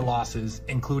 straight more losses,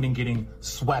 including getting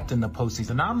swept in the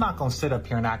postseason. Now, I'm not going to sit up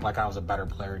here and act like I was a better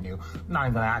player than you. I'm not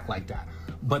even going to act like that.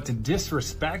 But to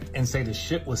disrespect and say the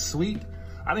shit was sweet,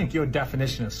 I think your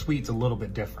definition of sweet's a little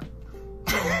bit different.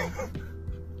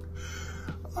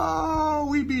 Oh,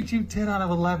 we beat you 10 out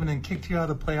of 11 and kicked you out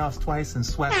of the playoffs twice and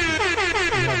swept you. Yeah,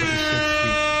 but the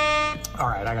shit's sweet. All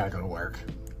right, I got to go to work.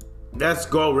 Let's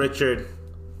go, Richard.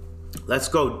 Let's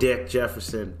go, Dick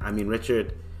Jefferson. I mean,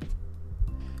 Richard.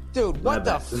 Dude, what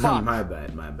the fuck? My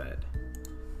bad.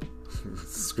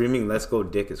 Screaming, let's go,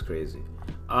 Dick is crazy.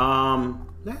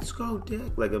 Let's go,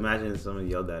 Dick. Like, imagine someone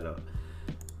yelled that out.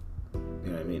 You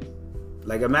know what I mean?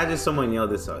 Like, imagine someone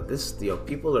yelled this out.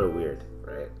 People are weird,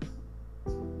 right?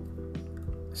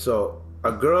 So,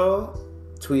 a girl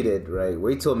tweeted, right?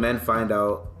 Wait till men find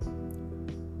out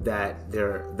that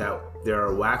there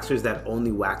are waxers that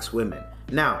only wax women.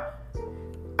 Now,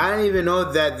 I didn't even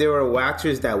know that there were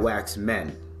waxers that wax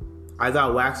men. I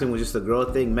thought waxing was just a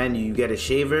girl thing. Men, you get a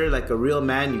shaver, like a real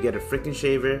man, you get a freaking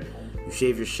shaver, you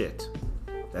shave your shit.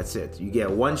 That's it. You get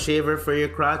one shaver for your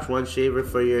crotch, one shaver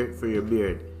for your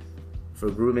beard. For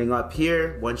grooming up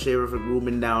here, one shaver for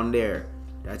grooming down there.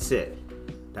 That's it.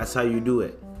 That's how you do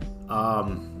it.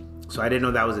 So I didn't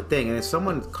know that was a thing. And then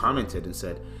someone commented and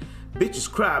said,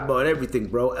 bitches cry about everything,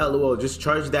 bro. LOL, just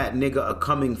charge that nigga a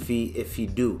coming fee if he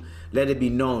do. Let it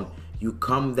be known, you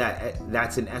come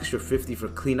that's an extra 50 for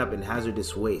cleanup and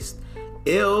hazardous waste.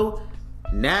 Ew,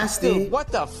 nasty. Dude, what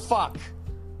the fuck?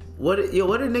 What are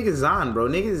niggas on, bro?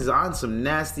 Niggas is on some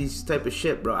nasty type of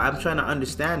shit, bro. I'm trying to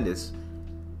understand this.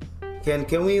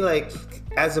 Can we, like,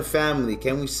 as a family,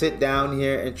 can we sit down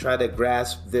here and try to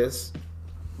grasp this?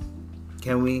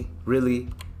 Can we really?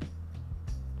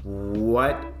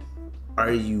 What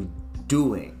are you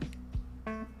doing?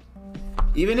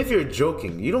 Even if you're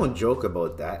joking, you don't joke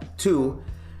about that. 2,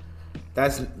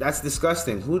 that's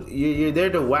disgusting. You're there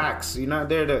to wax. You're not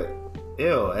there to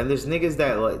ew. And there's niggas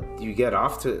that, like, you get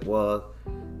off to. Well,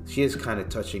 she is kind of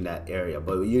touching that area,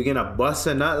 but you're gonna bust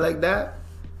a nut like that?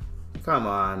 Come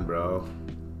on, bro.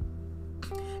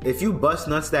 If you bust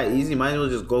nuts that easy, might as well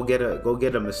just go get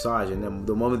a massage, and then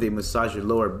the moment they massage your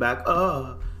lower back,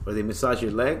 or they massage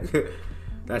your leg,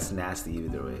 that's nasty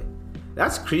either way.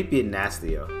 That's creepy and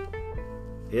nasty, yo.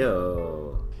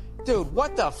 Ew. Dude,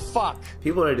 what the fuck?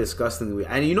 People are disgustingly weird.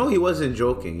 And you know he wasn't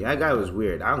joking. That guy was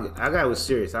weird. That guy was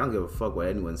serious. I don't give a fuck what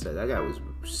anyone said. That guy was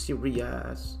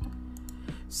serious.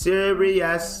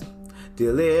 Serious.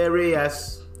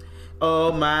 Delirious.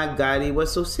 Oh my God, he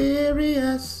was so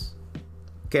serious.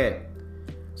 Okay,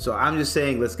 so I'm just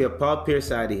saying, let's get Paul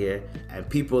Pierce out of here. And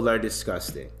people are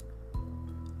disgusting.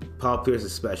 Paul Pierce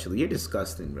especially. You're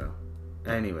disgusting, bro.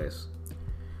 Anyways.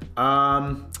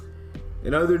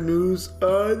 In other news,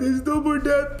 there's no more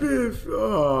Dat Piff.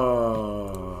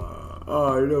 No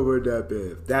more Dat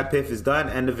Piff. Dat Piff is done.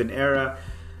 End of an era.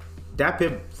 Dat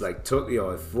Piff, like, took,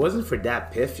 if it wasn't for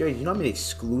Dat Piff, you know how many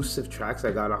exclusive tracks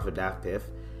I got off of Dat Piff?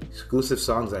 Exclusive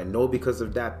songs I know because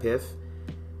of Dat Piff.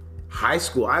 High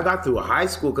school, I got through high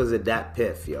school because of Dat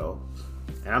Piff, yo.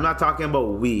 And I'm not talking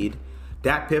about weed.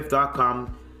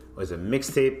 DatPiff.com was a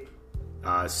mixtape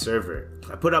server.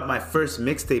 I put up my first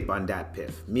mixtape on Dat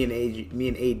Piff. Me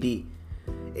and AD,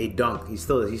 A Dunk. He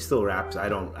still raps. I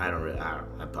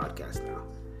podcast now.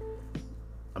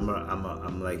 I'm like,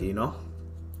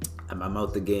 I'm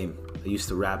out the game. I used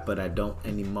to rap, but I don't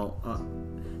anymore.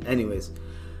 Anyways,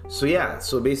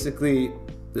 so basically,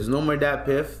 there's no more Dat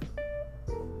Piff.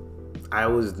 I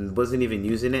wasn't even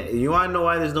using it. You wanna know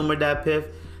why there's no more Dat Piff?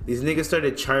 These niggas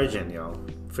started charging,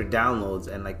 for downloads,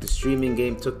 and like the streaming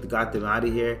game got them out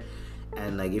of here.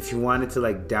 And like if you wanted to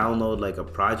like download like a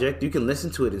project, you can listen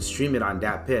to it and stream it on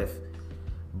Dat Piff.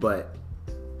 But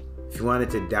if you wanted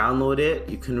to download it,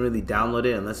 you couldn't really download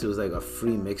it unless it was like a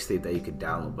free mixtape that you could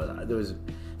download. But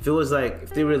if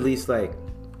they released like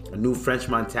a new French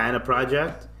Montana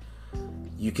project,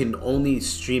 you can only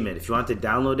stream it. If you want to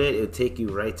download it, it'll take you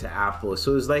right to Apple.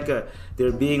 So it's like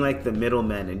they're being like the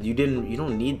middlemen, and you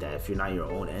don't need that if you're not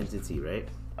your own entity, right?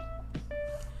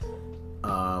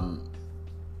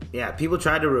 People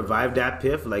tried to revive Dat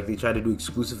Piff, like they tried to do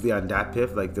exclusively on Dat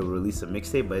Piff, like they'll release a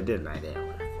mixtape, but it didn't work.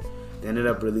 They ended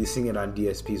up releasing it on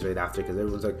DSPs right after, because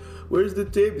everyone's like, where's the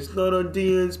tape? It's not on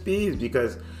DSPs,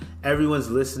 because everyone's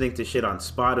listening to shit on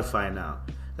Spotify now.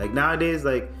 Like nowadays,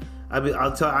 like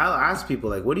I'll ask people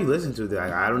like, what do you listen to? They're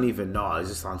like, I don't even know. It's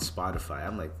just on Spotify.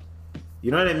 I'm like,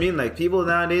 you know what I mean? Like people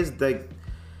nowadays, like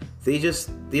they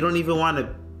don't even want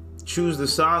to choose the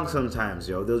song sometimes,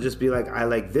 They'll just be like, I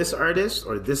like this artist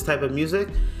or this type of music,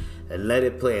 and let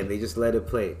it play, and they just let it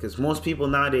play. Because most people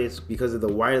nowadays, because of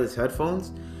the wireless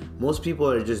headphones, most people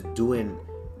are just doing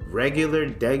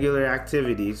regular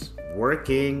activities,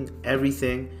 working,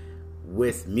 everything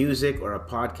with music or a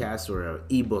podcast or an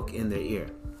ebook in their ear.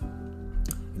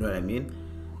 You know what I mean?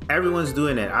 Everyone's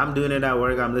doing it. I'm doing it at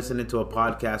work. I'm listening to a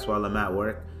podcast while I'm at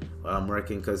work, while I'm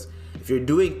working. Because if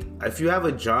you have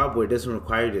a job where it doesn't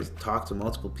require you to talk to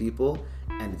multiple people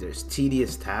and there's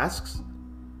tedious tasks,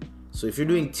 so if you're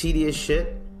doing tedious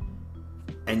shit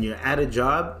and you're at a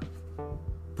job,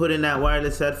 put in that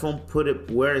wireless headphone,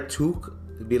 wear a toque,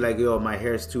 be like, my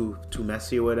hair's too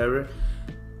messy or whatever,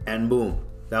 and boom,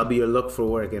 that'll be your look for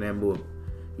work. And then boom,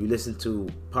 you listen to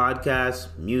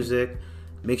podcasts, music.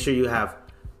 Make sure you have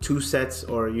 2 sets,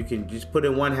 or you can just put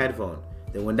in one headphone.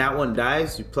 Then when that one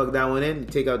dies, you plug that one in, you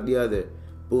take out the other.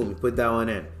 Boom, you put that one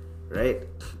in, right?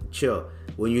 Chill.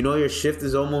 When you know your shift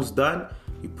is almost done,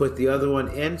 you put the other one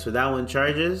in so that one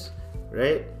charges,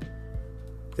 right?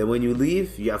 Then when you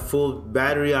leave, you have full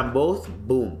battery on both.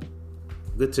 Boom,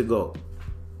 good to go.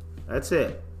 That's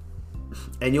it.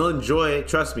 And you'll enjoy,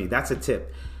 trust me, that's a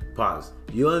tip. Pause.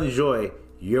 You'll enjoy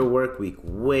your work week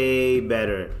way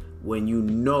better when you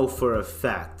know for a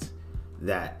fact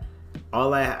that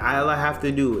all I have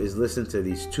to do is listen to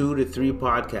these 2 to 3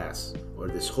 podcasts or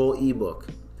this whole ebook,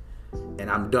 and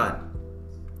I'm done.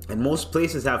 And most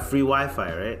places have free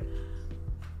Wi-Fi, right?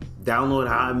 Download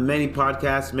how many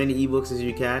podcasts, many ebooks as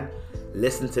you can,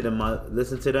 listen to them,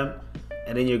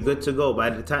 and then you're good to go. By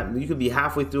the time you could be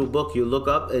halfway through a book, you look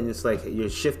up and it's like your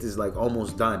shift is like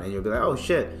almost done, and you'll be like, oh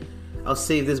shit, I'll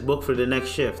save this book for the next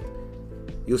shift.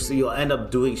 You'll end up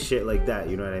doing shit like that,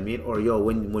 you know what I mean? Or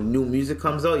when new music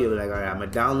comes out, you're like, all right, I'm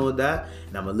gonna download that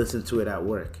and I'm gonna listen to it at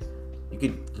work. You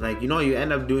could you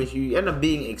end up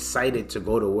being excited to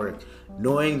go to work,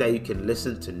 knowing that you can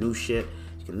listen to new shit,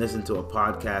 you can listen to a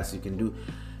podcast,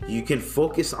 you can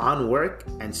focus on work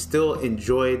and still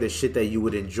enjoy the shit that you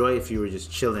would enjoy if you were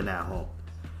just chilling at home.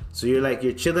 So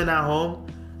you're chilling at home,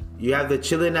 you have the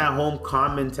chilling at home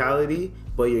calm mentality,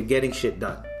 but you're getting shit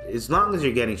done. As long as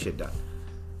you're getting shit done.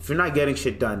 If you're not getting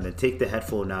shit done, then take the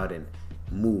headphone out and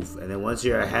move. And then once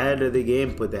you're ahead of the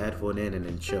game, put the headphone in and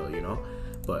then chill,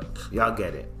 But y'all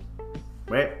get it,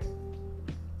 right?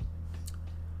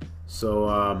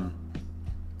 So,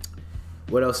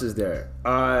 what else is there?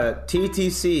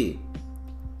 TTC.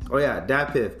 Oh yeah,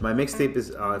 Dat Piff. My mixtape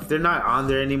is, if they're not on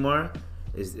there anymore,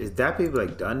 is Dat Piff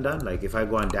like done? Like if I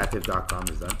go on datpiff.com,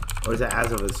 it's done? Or is that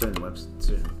as of a certain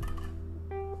website?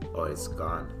 Oh, it's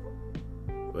gone.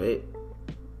 Wait.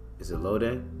 Is it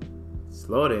loading? It's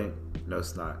loading. No,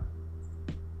 it's not.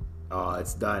 Oh,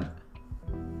 it's done.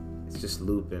 It's just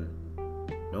looping.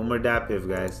 No more DatPiff,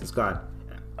 guys. It's gone.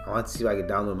 I want to see if I can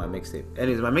download my mixtape.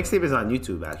 Anyways, my mixtape is on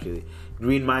YouTube, actually.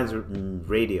 Green Minds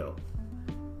Radio.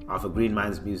 Off of Green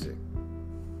Minds Music.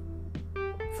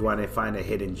 If you want to find a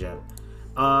hidden gem.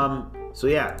 So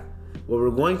yeah. What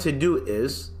we're going to do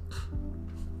is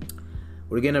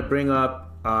we're going to bring up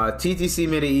TTC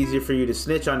made it easier for you to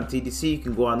snitch on the TTC. You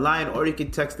can go online or you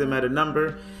can text them at a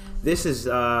number. This is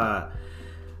I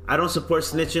don't support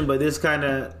snitching, but this kind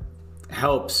of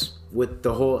helps with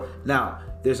the whole. Now,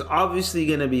 there's obviously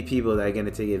going to be people that are going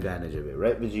to take advantage of it,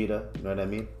 right, Vegeta? You know what I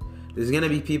mean? There's going to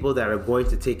be people that are going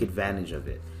to take advantage of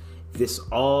it. This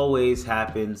always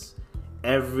happens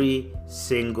every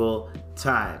single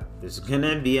time. There's going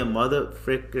to be a mother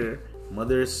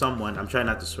someone. I'm trying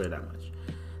not to swear that much.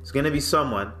 It's going to be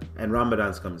someone, and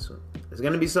Ramadan's coming soon. There's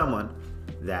going to be someone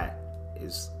that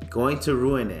is going to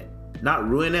ruin it. Not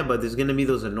ruin it, but there's going to be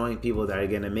those annoying people that are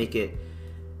going to make it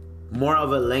more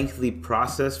of a lengthy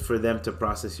process for them to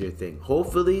process your thing.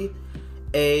 Hopefully,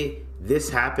 this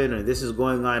happened or this is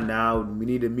going on now. We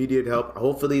need immediate help.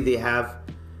 Hopefully, they have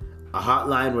a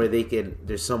hotline where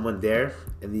there's someone there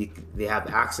and they have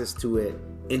access to it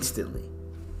instantly.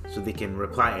 So they can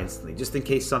reply instantly, just in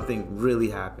case something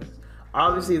really happens.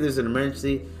 Obviously, there's an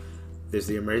emergency. There's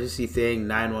the emergency thing,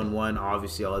 911,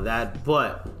 obviously all of that.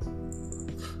 But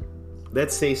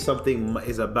let's say something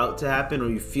is about to happen, or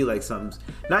you feel like something's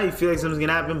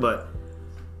gonna happen, but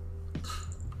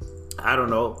I don't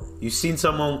know. You've seen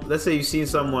someone. Let's say you've seen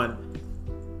someone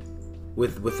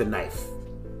with a knife,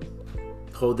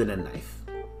 holding a knife,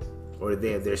 or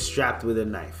they're strapped with a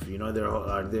knife. You know, they're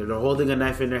holding a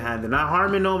knife in their hand. They're not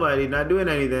harming nobody, not doing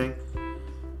anything,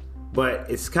 but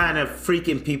it's kind of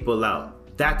freaking people out.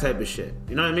 That type of shit.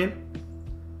 You know what I mean?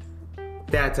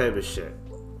 That type of shit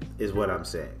is what I'm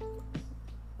saying.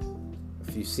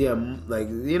 If you see or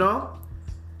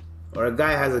a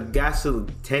guy has a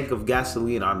tank of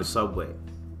gasoline on the subway,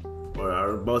 or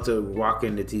are about to walk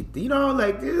in the teeth,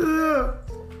 or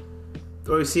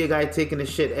you see a guy taking a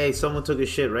shit. Hey, someone took a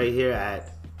shit right here at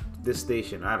this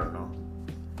station. I don't know.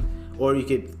 Or you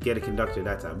could get a conductor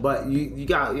that time. But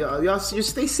y'all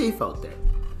stay safe out there.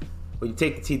 When you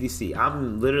take the TTC,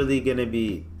 I'm literally gonna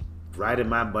be riding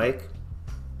my bike,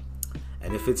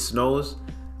 and if it snows,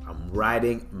 I'm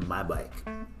riding my bike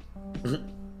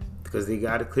because they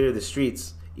gotta clear the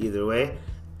streets either way.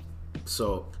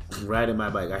 So riding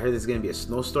my bike. I heard there's gonna be a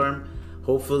snowstorm.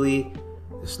 Hopefully,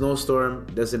 the snowstorm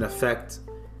doesn't affect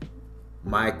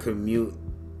my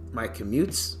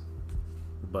commutes,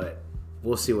 but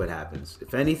we'll see what happens.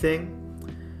 If anything,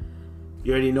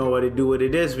 you already know what it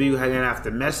is. We're gonna have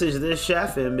to message this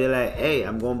chef and be like, hey,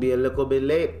 I'm gonna be a little bit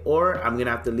late, or I'm gonna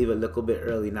have to leave a little bit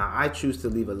early. Now, I choose to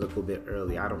leave a little bit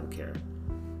early. I don't care.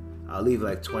 I'll leave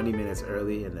like 20 minutes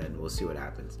early, and then we'll see what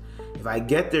happens. If I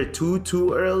get there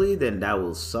too early, then that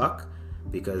will suck,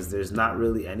 because there's not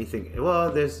really anything.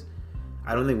 Well,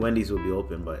 I don't think Wendy's will be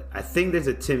open, but I think there's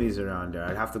a Timmy's around there.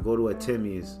 I'd have to go to a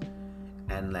Timmy's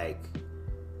and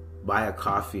buy a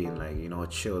coffee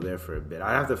and chill there for a bit.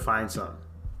 I'd have to find something.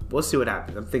 We'll see what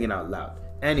happens. I'm thinking out loud.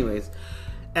 Anyways,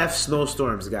 F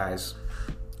snowstorms, guys.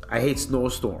 I hate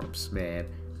snowstorms, man.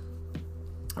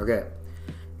 Okay.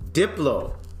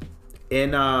 Diplo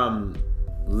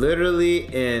literally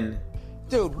in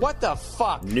Dude, what the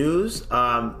fuck? News.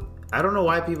 I don't know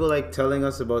why people like telling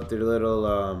us about their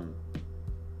little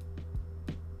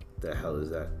the hell is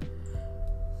that?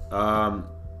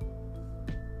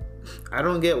 I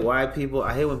don't get why people.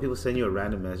 I hate when people send you a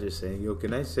random message saying, "Yo,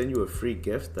 can I send you a free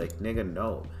gift?" Like, nigga,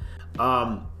 no.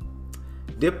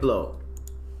 Diplo,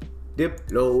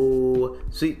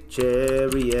 sweet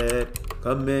chariot,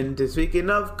 coming to. Speaking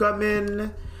of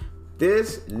coming,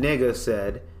 this nigga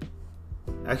said.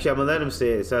 Actually, I'm gonna let him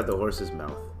say it. It's out the horse's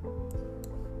mouth.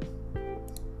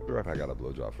 Sure, if I got a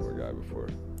blowjob from a guy before.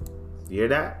 You hear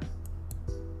that?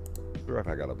 Sure, if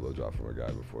I got a blowjob from a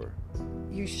guy before.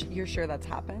 You're sure that's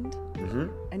happened? Mm-hmm.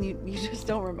 And you just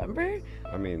don't remember?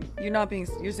 I mean,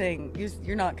 you're saying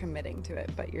you're not committing to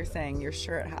it, but you're saying you're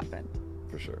sure it happened.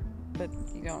 For sure. But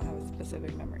you don't have a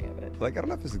specific memory of it. Like, I don't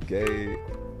know if it's gay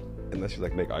unless you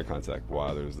make eye contact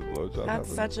while there's the blowjob.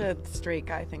 That's such a straight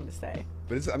guy thing to say.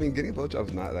 But getting a blowjob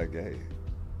is not that gay,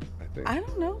 I think. I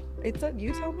don't know.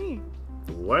 You tell me.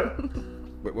 What?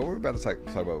 Wait, what were we about to talk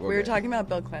about? We were talking about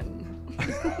Bill Clinton.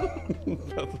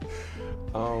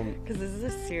 Because this is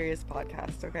a serious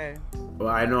podcast, okay? Well,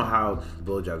 I know how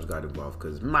blowjobs got involved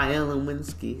because Maya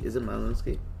Lewinsky. Is it Maya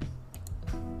Lewinsky?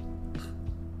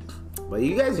 But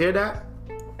you guys hear that?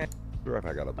 Sure, if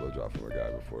I got a blowjob from a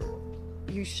guy before.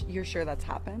 You're sure that's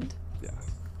happened? Yeah.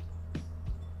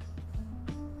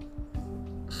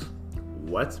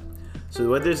 what? So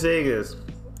what they're saying is,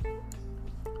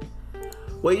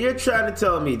 what you're trying to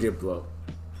tell me, Diplo,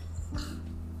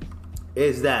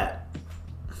 is that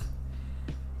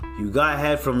you got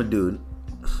head from a dude,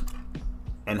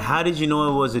 and how did you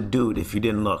know it was a dude if you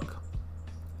didn't look?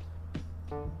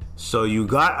 So you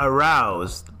got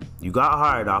aroused, you got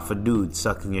hard off a dude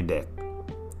sucking your dick,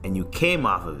 and you came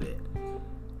off of it,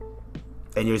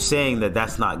 and you're saying that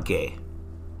that's not gay.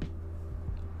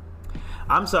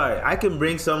 I'm sorry, I can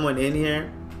bring someone in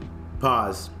here,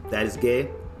 pause, that is gay,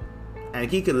 and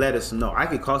he could let us know. I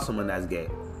could call someone that's gay,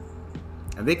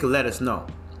 and they could let us know.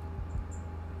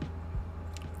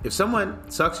 If someone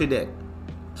sucks your dick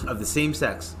of the same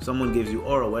sex, someone gives you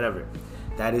oral, whatever,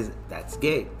 that's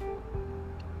gay.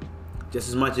 Just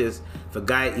as much as if a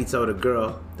guy eats out a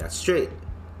girl, that's straight.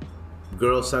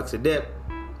 Girl sucks a dick,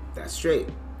 that's straight.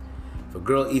 If a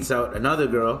girl eats out another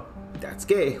girl, that's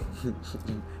gay.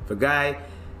 If a guy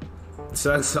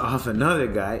sucks off another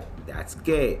guy, that's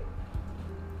gay.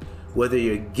 Whether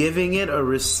you're giving it or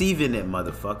receiving it,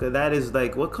 motherfucker, that is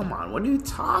like, what? Come on, what are you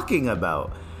talking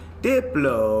about?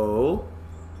 Diplo.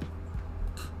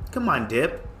 Come on,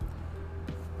 Dip.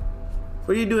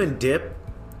 What are you doing, Dip?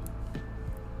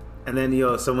 And then,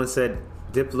 someone said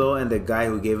Diplo and the guy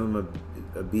who gave him a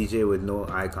BJ with no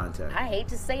eye contact. I hate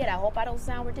to say it. I hope I don't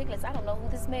sound ridiculous. I don't know who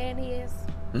this man is.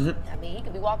 I mean, he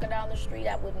could be walking down the street.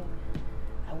 I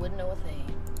wouldn't know a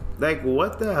thing. Like,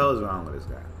 what the hell is wrong with this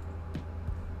guy?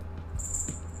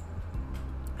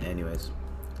 Anyways,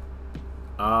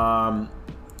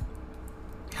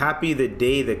 happy the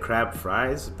day the crab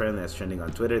fries. Apparently that's trending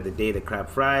on Twitter. The day the crab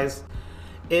fries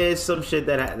is some shit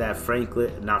that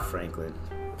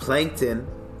Plankton.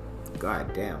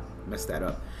 God damn, messed that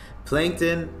up.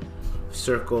 Plankton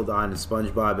circled on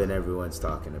SpongeBob and everyone's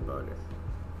talking about it.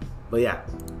 But yeah,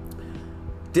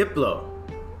 Diplo.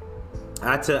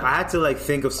 I had to like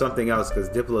think of something else because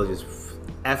Diplo just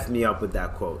effed me up with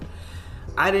that quote.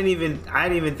 I didn't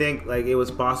even think like it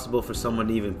was possible for someone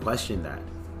to even question that.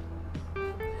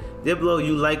 Diplo,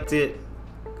 you liked it.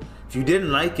 If you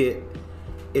didn't like it,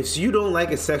 if you don't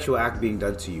like a sexual act being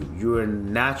done to you, you are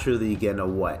naturally gonna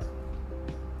what?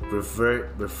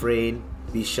 Revert, refrain,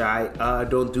 be shy.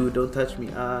 Don't touch me.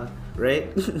 Right?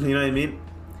 You know what I mean?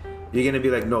 You're gonna be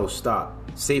like, no, stop.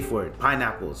 Safe word: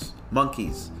 pineapples,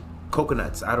 monkeys,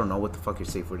 coconuts. I don't know what the fuck your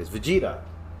safe word is. Vegeta.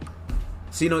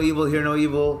 See no evil, hear no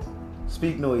evil,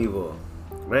 speak no evil.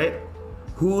 Right?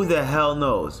 Who the hell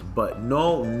knows? But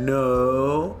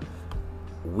no,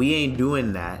 we ain't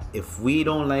doing that. If we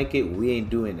don't like it, we ain't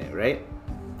doing it, right?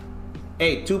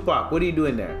 Hey, Tupac, what are you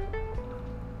doing there?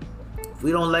 If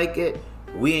we don't like it,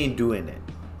 we ain't doing it.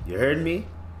 You heard me?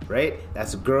 Right?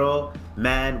 That's a girl,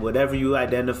 man, whatever you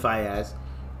identify as.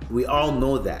 We all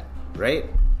know that, right?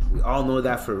 We all know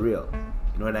that for real.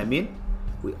 You know what I mean?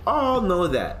 We all know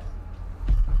that.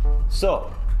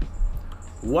 So,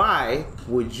 why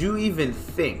would you even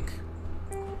think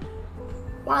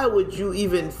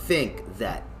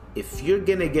that if you're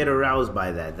gonna get aroused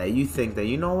by that you think that,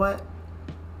 you know what?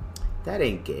 That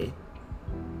ain't gay.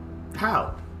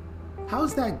 How?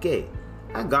 How's that gay?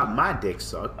 I got my dick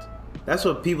sucked. That's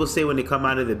what people say when they come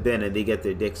out of the bin and they get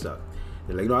their dick sucked.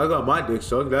 They're like, no, I got my dick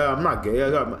sucked. I'm not gay. I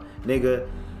got my... Nigga,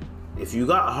 if you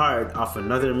got hard off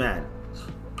another man,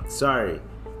 sorry.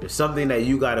 There's something that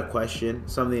you gotta question,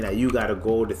 something that you gotta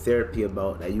go to therapy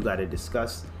about, that you gotta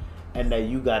discuss, and that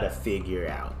you gotta figure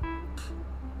out.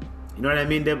 You know what I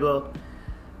mean, Diblo?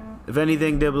 If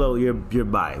anything, Diblo, you're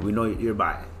bi. We know you're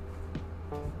bi.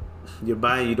 You're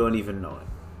bi and you don't even know it.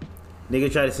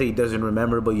 Nigga try to say he doesn't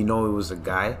remember, but you know it was a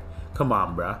guy. Come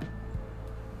on, bruh.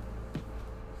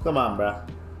 Come on, bruh.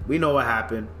 We know what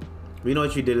happened. We know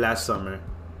what you did last summer.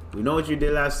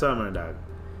 Dog.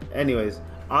 Anyways,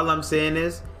 all I'm saying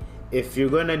is, if you're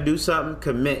gonna do something,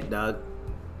 commit, dog.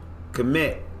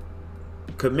 Commit.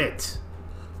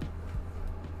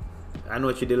 I know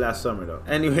what you did last summer, though.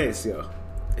 Anyways, yo.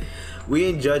 We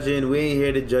ain't judging. We ain't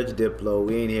here to judge Diplo.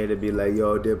 We ain't here to be like,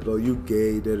 yo, Diplo, you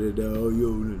gay, da-da-da. Oh, yo,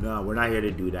 nah, we're not here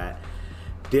to do that.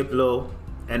 Diplo,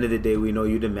 end of the day, we know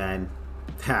you the man.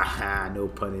 Haha, no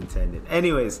pun intended.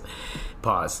 Anyways,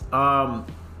 pause.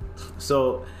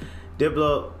 So,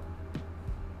 Diplo,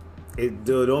 dude,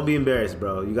 don't be embarrassed,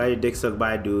 bro. You got your dick sucked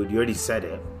by a dude. You already said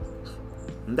it.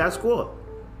 And that's cool.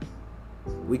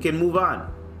 We can move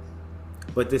on.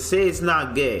 But to say it's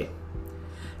not gay,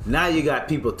 now you got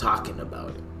people talking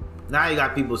about it. Now you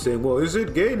got people saying, well, is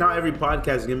it gay? Not every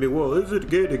podcast is going to be, well, is it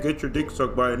gay to get your dick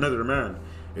sucked by another man?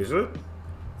 Is it?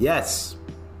 Yes.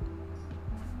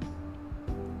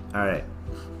 All right.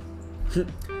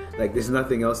 Like, there's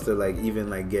nothing else to, like, even,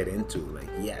 like, get into. Like,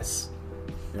 yes.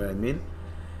 You know what I mean?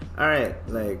 All right,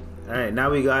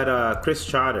 now we got Chris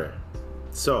Trotter.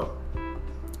 So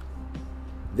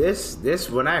this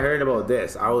when I heard about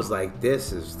this, I was like,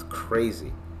 this is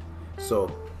crazy. So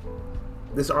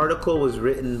this article was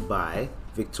written by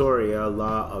Victoria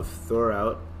Law of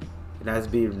Thorough. It has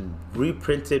been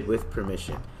reprinted with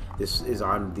permission. This is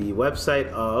on the website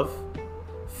of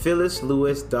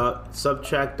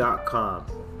phyllislewis.subtract.com.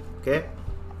 Okay?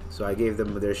 So I gave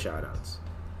them their shout-outs.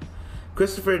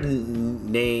 Christopher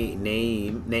Naeem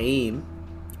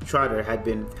Trotter had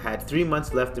 3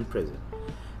 months left in prison.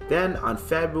 Then on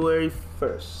February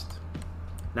 1st,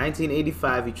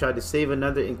 1985, he tried to save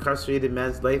another incarcerated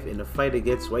man's life in a fight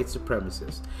against white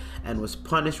supremacists and was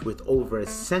punished with over a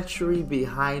century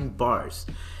behind bars.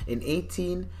 In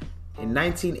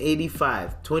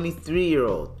 1985,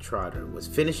 23-year-old Trotter was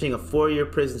finishing a 4-year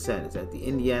prison sentence at the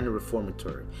Indiana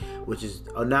Reformatory, which is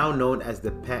now known as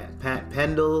the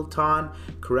Pendleton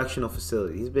Correctional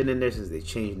Facility. He's been in there since they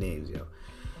changed names, yo.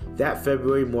 That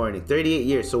February morning, 38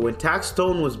 years. So when Tax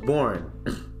Stone was born,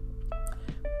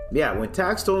 when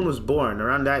Tax Stone was born,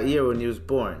 around that year when he was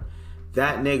born,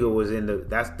 that nigga was in the,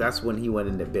 that's when he went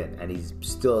in the bin, and he's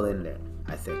still in there,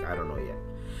 I think. I don't know yet.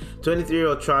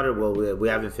 23-year-old Trotter, well, we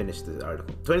haven't finished the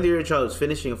article. 23-year-old Trotter was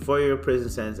finishing a 4-year prison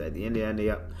sentence at the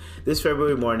Indiana. This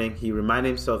February morning, he reminded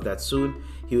himself that soon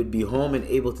he would be home and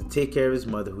able to take care of his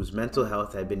mother, whose mental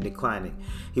health had been declining.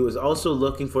 He was also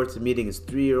looking forward to meeting his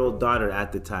 3-year-old daughter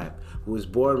at the time, who was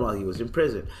born while he was in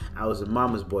prison. I was a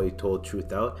mama's boy, he told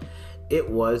Truth Out. It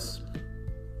was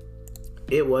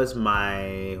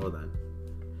my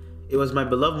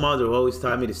beloved mother who always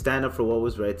taught me to stand up for what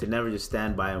was right, to never just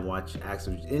stand by and watch acts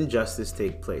of injustice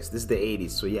take place. This is the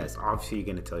 80s, so yes, obviously you're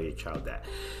going to tell your child that.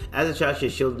 As a child, she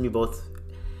had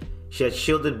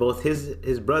shielded both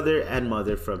his brother and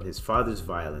mother from his father's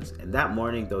violence, and that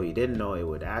morning, though he didn't know it,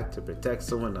 would act to protect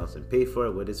someone else and pay for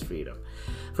it with his freedom.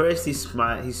 First, he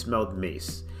smelled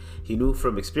mace. He knew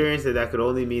from experience that could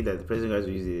only mean that the prison guards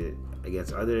were using it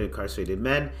against other incarcerated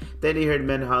men. Then he heard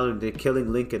men hollering, "They're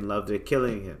killing Lincoln Love, they're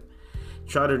killing him."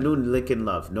 Trotter knew Lincoln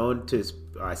Love, known to his...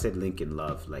 I said Lincoln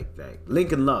Love, like that.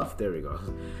 Lincoln Love, there we go.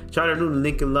 Trotter knew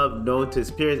Lincoln Love, known to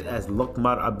his peers as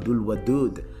Lokmar Abdul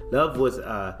Wadud. Love was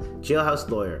a jailhouse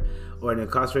lawyer, or an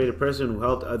incarcerated person who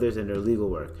helped others in their legal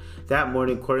work. That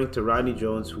morning, according to Rodney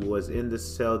Jones, who was in the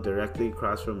cell directly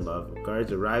across from Love,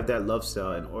 guards arrived at Love's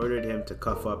cell and ordered him to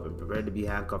cuff up and prepare to be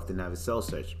handcuffed and have his cell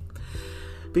searched.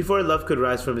 Before Love could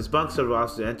rise from his bunk, several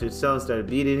officers entered his cell and started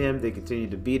beating him. They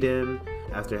continued to beat him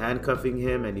after handcuffing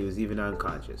him, and he was even after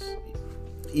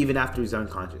he was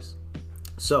unconscious.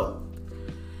 So,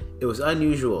 it was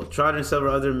unusual. Trotter and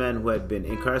several other men who had been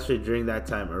incarcerated during that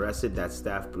time arrested that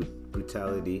staff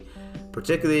brutality,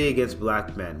 particularly against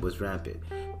black men, was rampant.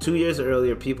 2 years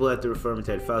earlier, people at the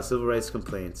reformatory had filed civil rights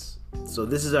complaints. So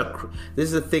this is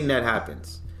a thing that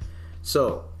happens.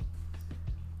 So,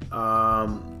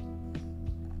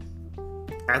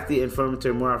 at the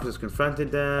reformatory, more officers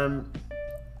confronted them.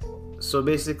 So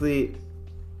basically,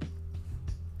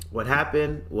 what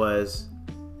happened was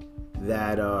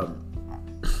that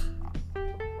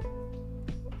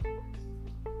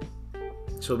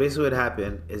what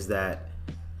happened is that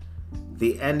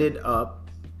they ended up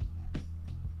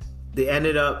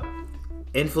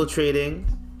infiltrating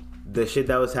the shit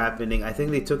that was happening. I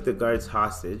think they took the guards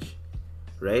hostage,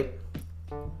 right?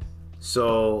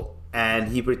 So, and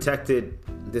he protected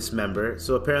this member.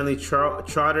 So apparently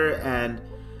Trotter and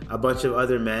a bunch of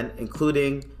other men,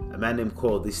 including a man named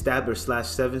Cole, they stabbed or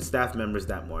slashed 7 staff members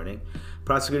that morning.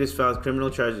 Prosecutors filed criminal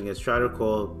charges against Trotter,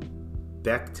 Cole,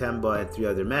 Beck, Temba, and 3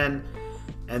 other men.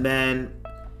 And then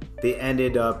they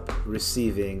ended up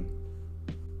receiving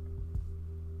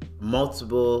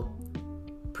multiple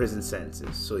prison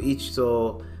sentences. So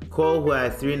Cole, who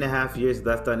had 3.5 years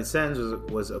left on his sentence,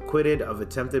 was acquitted of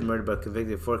attempted murder but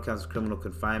convicted of 4 counts of criminal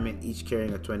confinement, each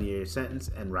carrying a 20-year sentence,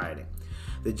 and rioting.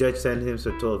 The judge sentenced him to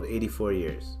a total of 84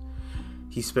 years.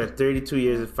 He spent 32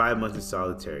 years and 5 months in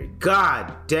solitary.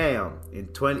 God damn!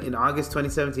 In August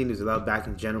 2017, he was allowed back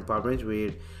in general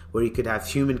population where he could have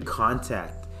human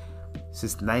contact.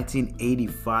 Since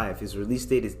 1985, his release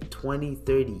date is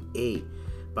 2038.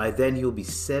 By then, he will be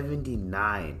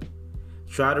 79.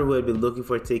 Trotter, who had been looking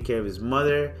for to take care of his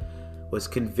mother, was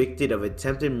convicted of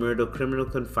attempted murder, criminal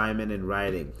confinement, and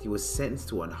rioting. He was sentenced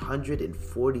to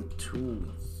 142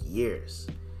 years.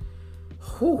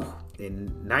 Whew.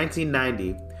 In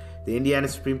 1990, the Indiana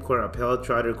Supreme Court upheld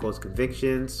Trotter and Cole's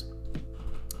convictions,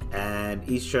 and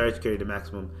each charge carried a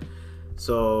maximum.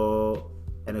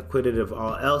 And acquitted of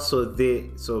all else. So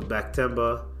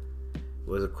Baktemba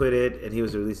was acquitted, and he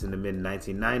was released in the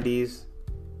mid-1990s.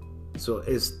 So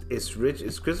is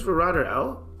Christopher Trotter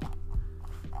out?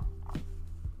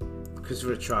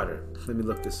 Christopher Trotter. Let me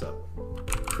look this up.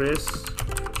 Chris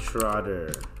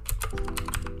Trotter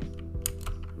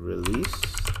released.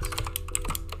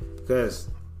 Because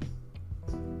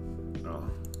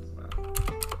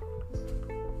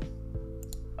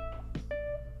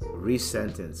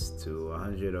resentenced to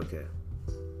 100. Okay.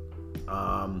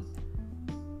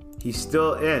 He's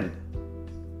still in.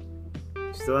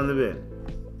 He's still in the bin.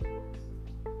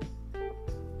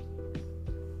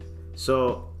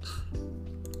 So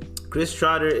Chris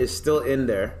Trotter is still in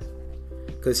there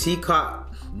because he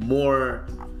caught more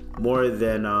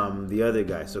than the other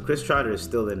guy. So Chris Trotter is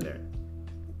still in there.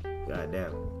 God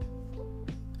damn.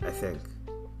 I think.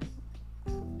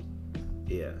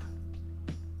 Yeah.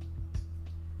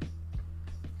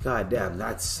 God damn,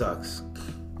 that sucks.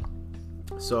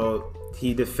 So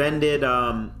he defended,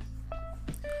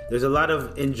 there's a lot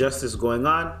of injustice going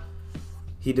on.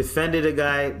 He defended a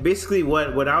guy. Basically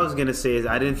what I was gonna say is,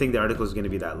 I didn't think the article was gonna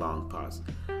be that long. Pause.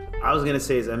 I was gonna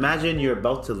say is, imagine you're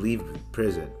about to leave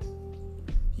prison.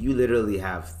 You literally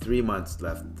have 3 months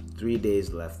left, 3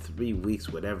 days left, 3 weeks,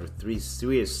 whatever, three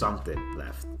or something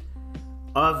left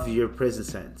of your prison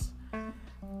sentence.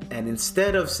 And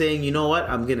instead of saying, you know what,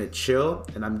 I'm going to chill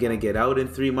and I'm going to get out in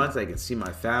 3 months, I can see my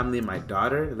family, my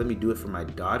daughter, let me do it for my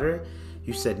daughter.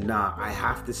 You said, nah, I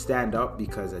have to stand up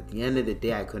because at the end of the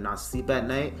day, I could not sleep at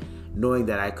night knowing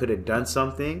that I could have done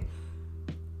something.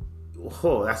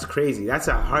 Oh, that's crazy. That's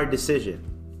a hard decision.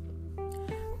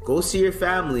 Go see your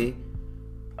family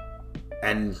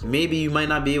and maybe you might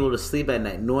not be able to sleep at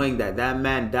night knowing that that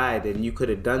man died and you could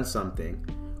have done something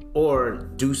or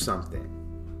do something.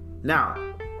 Now,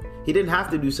 he didn't have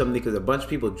to do something because a bunch of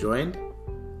people joined,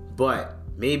 but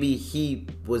maybe he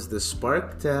was the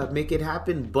spark to make it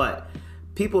happen. But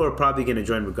people are probably going to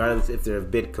join regardless if there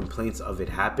have been complaints of it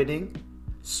happening.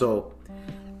 So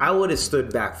I would have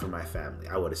stood back for my family.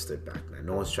 I would have stood back, man.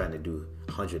 No one's trying to do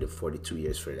 142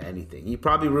 years for anything. He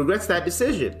probably regrets that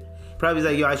decision. Probably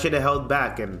like, yo, I should have held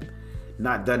back and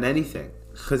not done anything.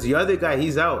 Because the other guy,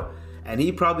 he's out. And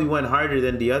he probably went harder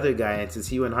than the other guy. And since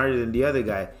he went harder than the other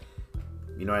guy,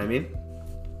 you know what I mean?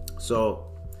 So,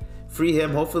 free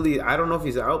him. Hopefully, I don't know if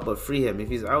he's out, but free him. If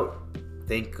he's out,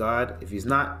 thank God. If he's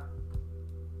not,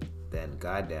 then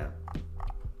goddamn.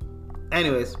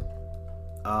 Anyways,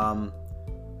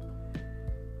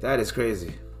 that is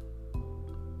crazy.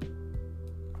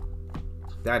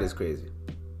 That is crazy.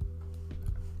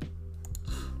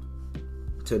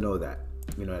 To know that.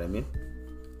 You know what I mean?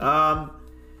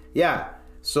 Yeah.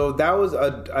 So that was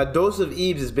a dose of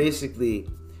Ebes is basically,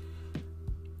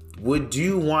 would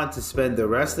you want to spend the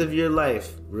rest of your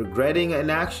life regretting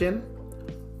an action,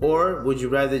 or would you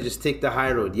rather just take the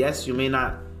high road? Yes, you may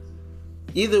not.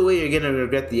 Either way, you're going to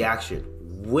regret the action.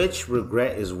 Which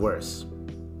regret is worse?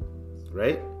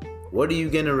 Right? What are you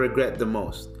going to regret the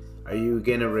most? Are you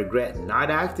going to regret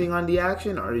not acting on the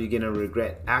action, or are you going to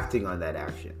regret acting on that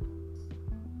action?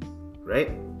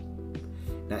 Right?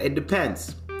 Now, it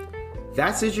depends.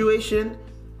 That situation,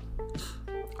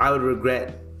 I would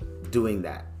regret doing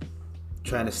that.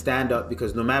 Trying to stand up,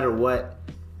 because no matter what,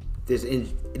 there's in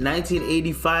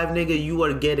 1985, nigga, you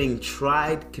are getting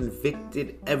tried,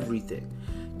 convicted, everything.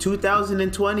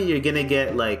 2020, you're gonna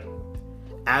get like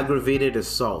aggravated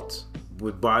assault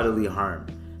with bodily harm.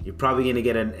 You're probably gonna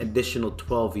get an additional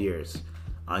 12 years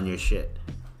on your shit.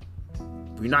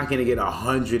 You're not gonna get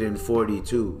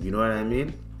 142. You know what I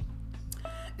mean?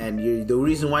 And the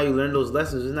reason why you learn those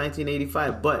lessons is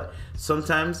 1985. But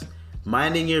sometimes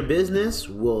minding your business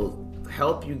will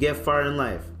help you get far in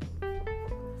life.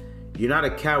 You're not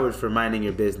a coward for minding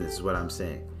your business, is what I'm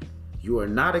saying. You are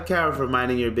not a coward for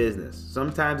minding your business.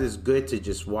 Sometimes it's good to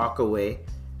just walk away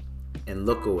and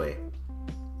look away.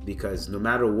 Because no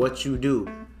matter what you do,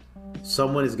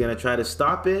 someone is going to try to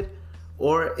stop it,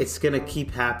 or it's going to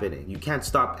keep happening. You can't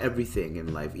stop everything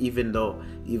in life, even though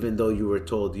you were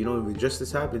told, you know, when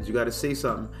justice happens, you got to say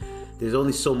something. There's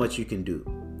only so much you can do.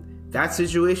 That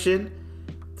situation,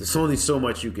 there's only so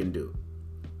much you can do.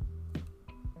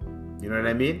 You know what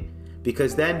I mean?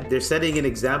 Because then they're setting an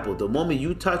example. The moment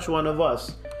you touch one of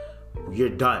us, you're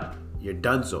done. You're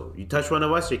donezo. You touch one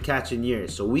of us, you're catching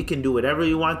years. So we can do whatever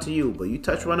you want to you, but you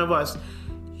touch one of us,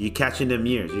 you're catching them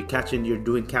years. You're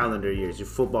doing calendar years, your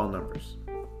football numbers.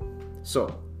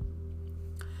 So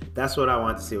that's what I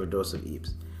want to say with Dose of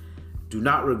Ebes. Do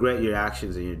not regret your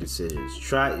actions and your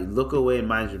decisions. Look away and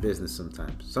mind your business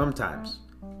sometimes.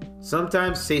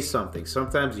 Sometimes say something.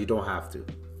 Sometimes you don't have to,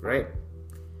 right?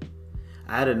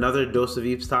 I had another Dose of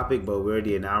Ebes topic, but we're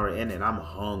already an hour in and I'm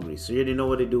hungry. So you already know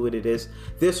what to do, what it is.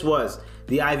 This was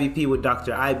the IVP with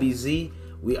Dr. IBZ.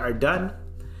 we are done.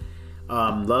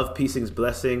 Love, peace,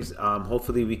 blessings.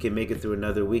 Hopefully we can make it through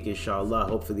another week, inshallah.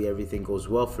 Hopefully everything goes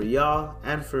well for y'all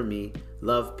and for me.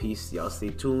 Love, peace. Y'all stay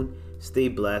tuned, stay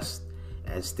blessed,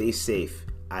 and stay safe.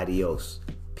 Adios.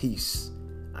 Peace.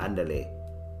 Andale.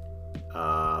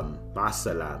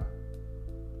 Masalam.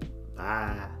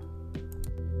 Bye.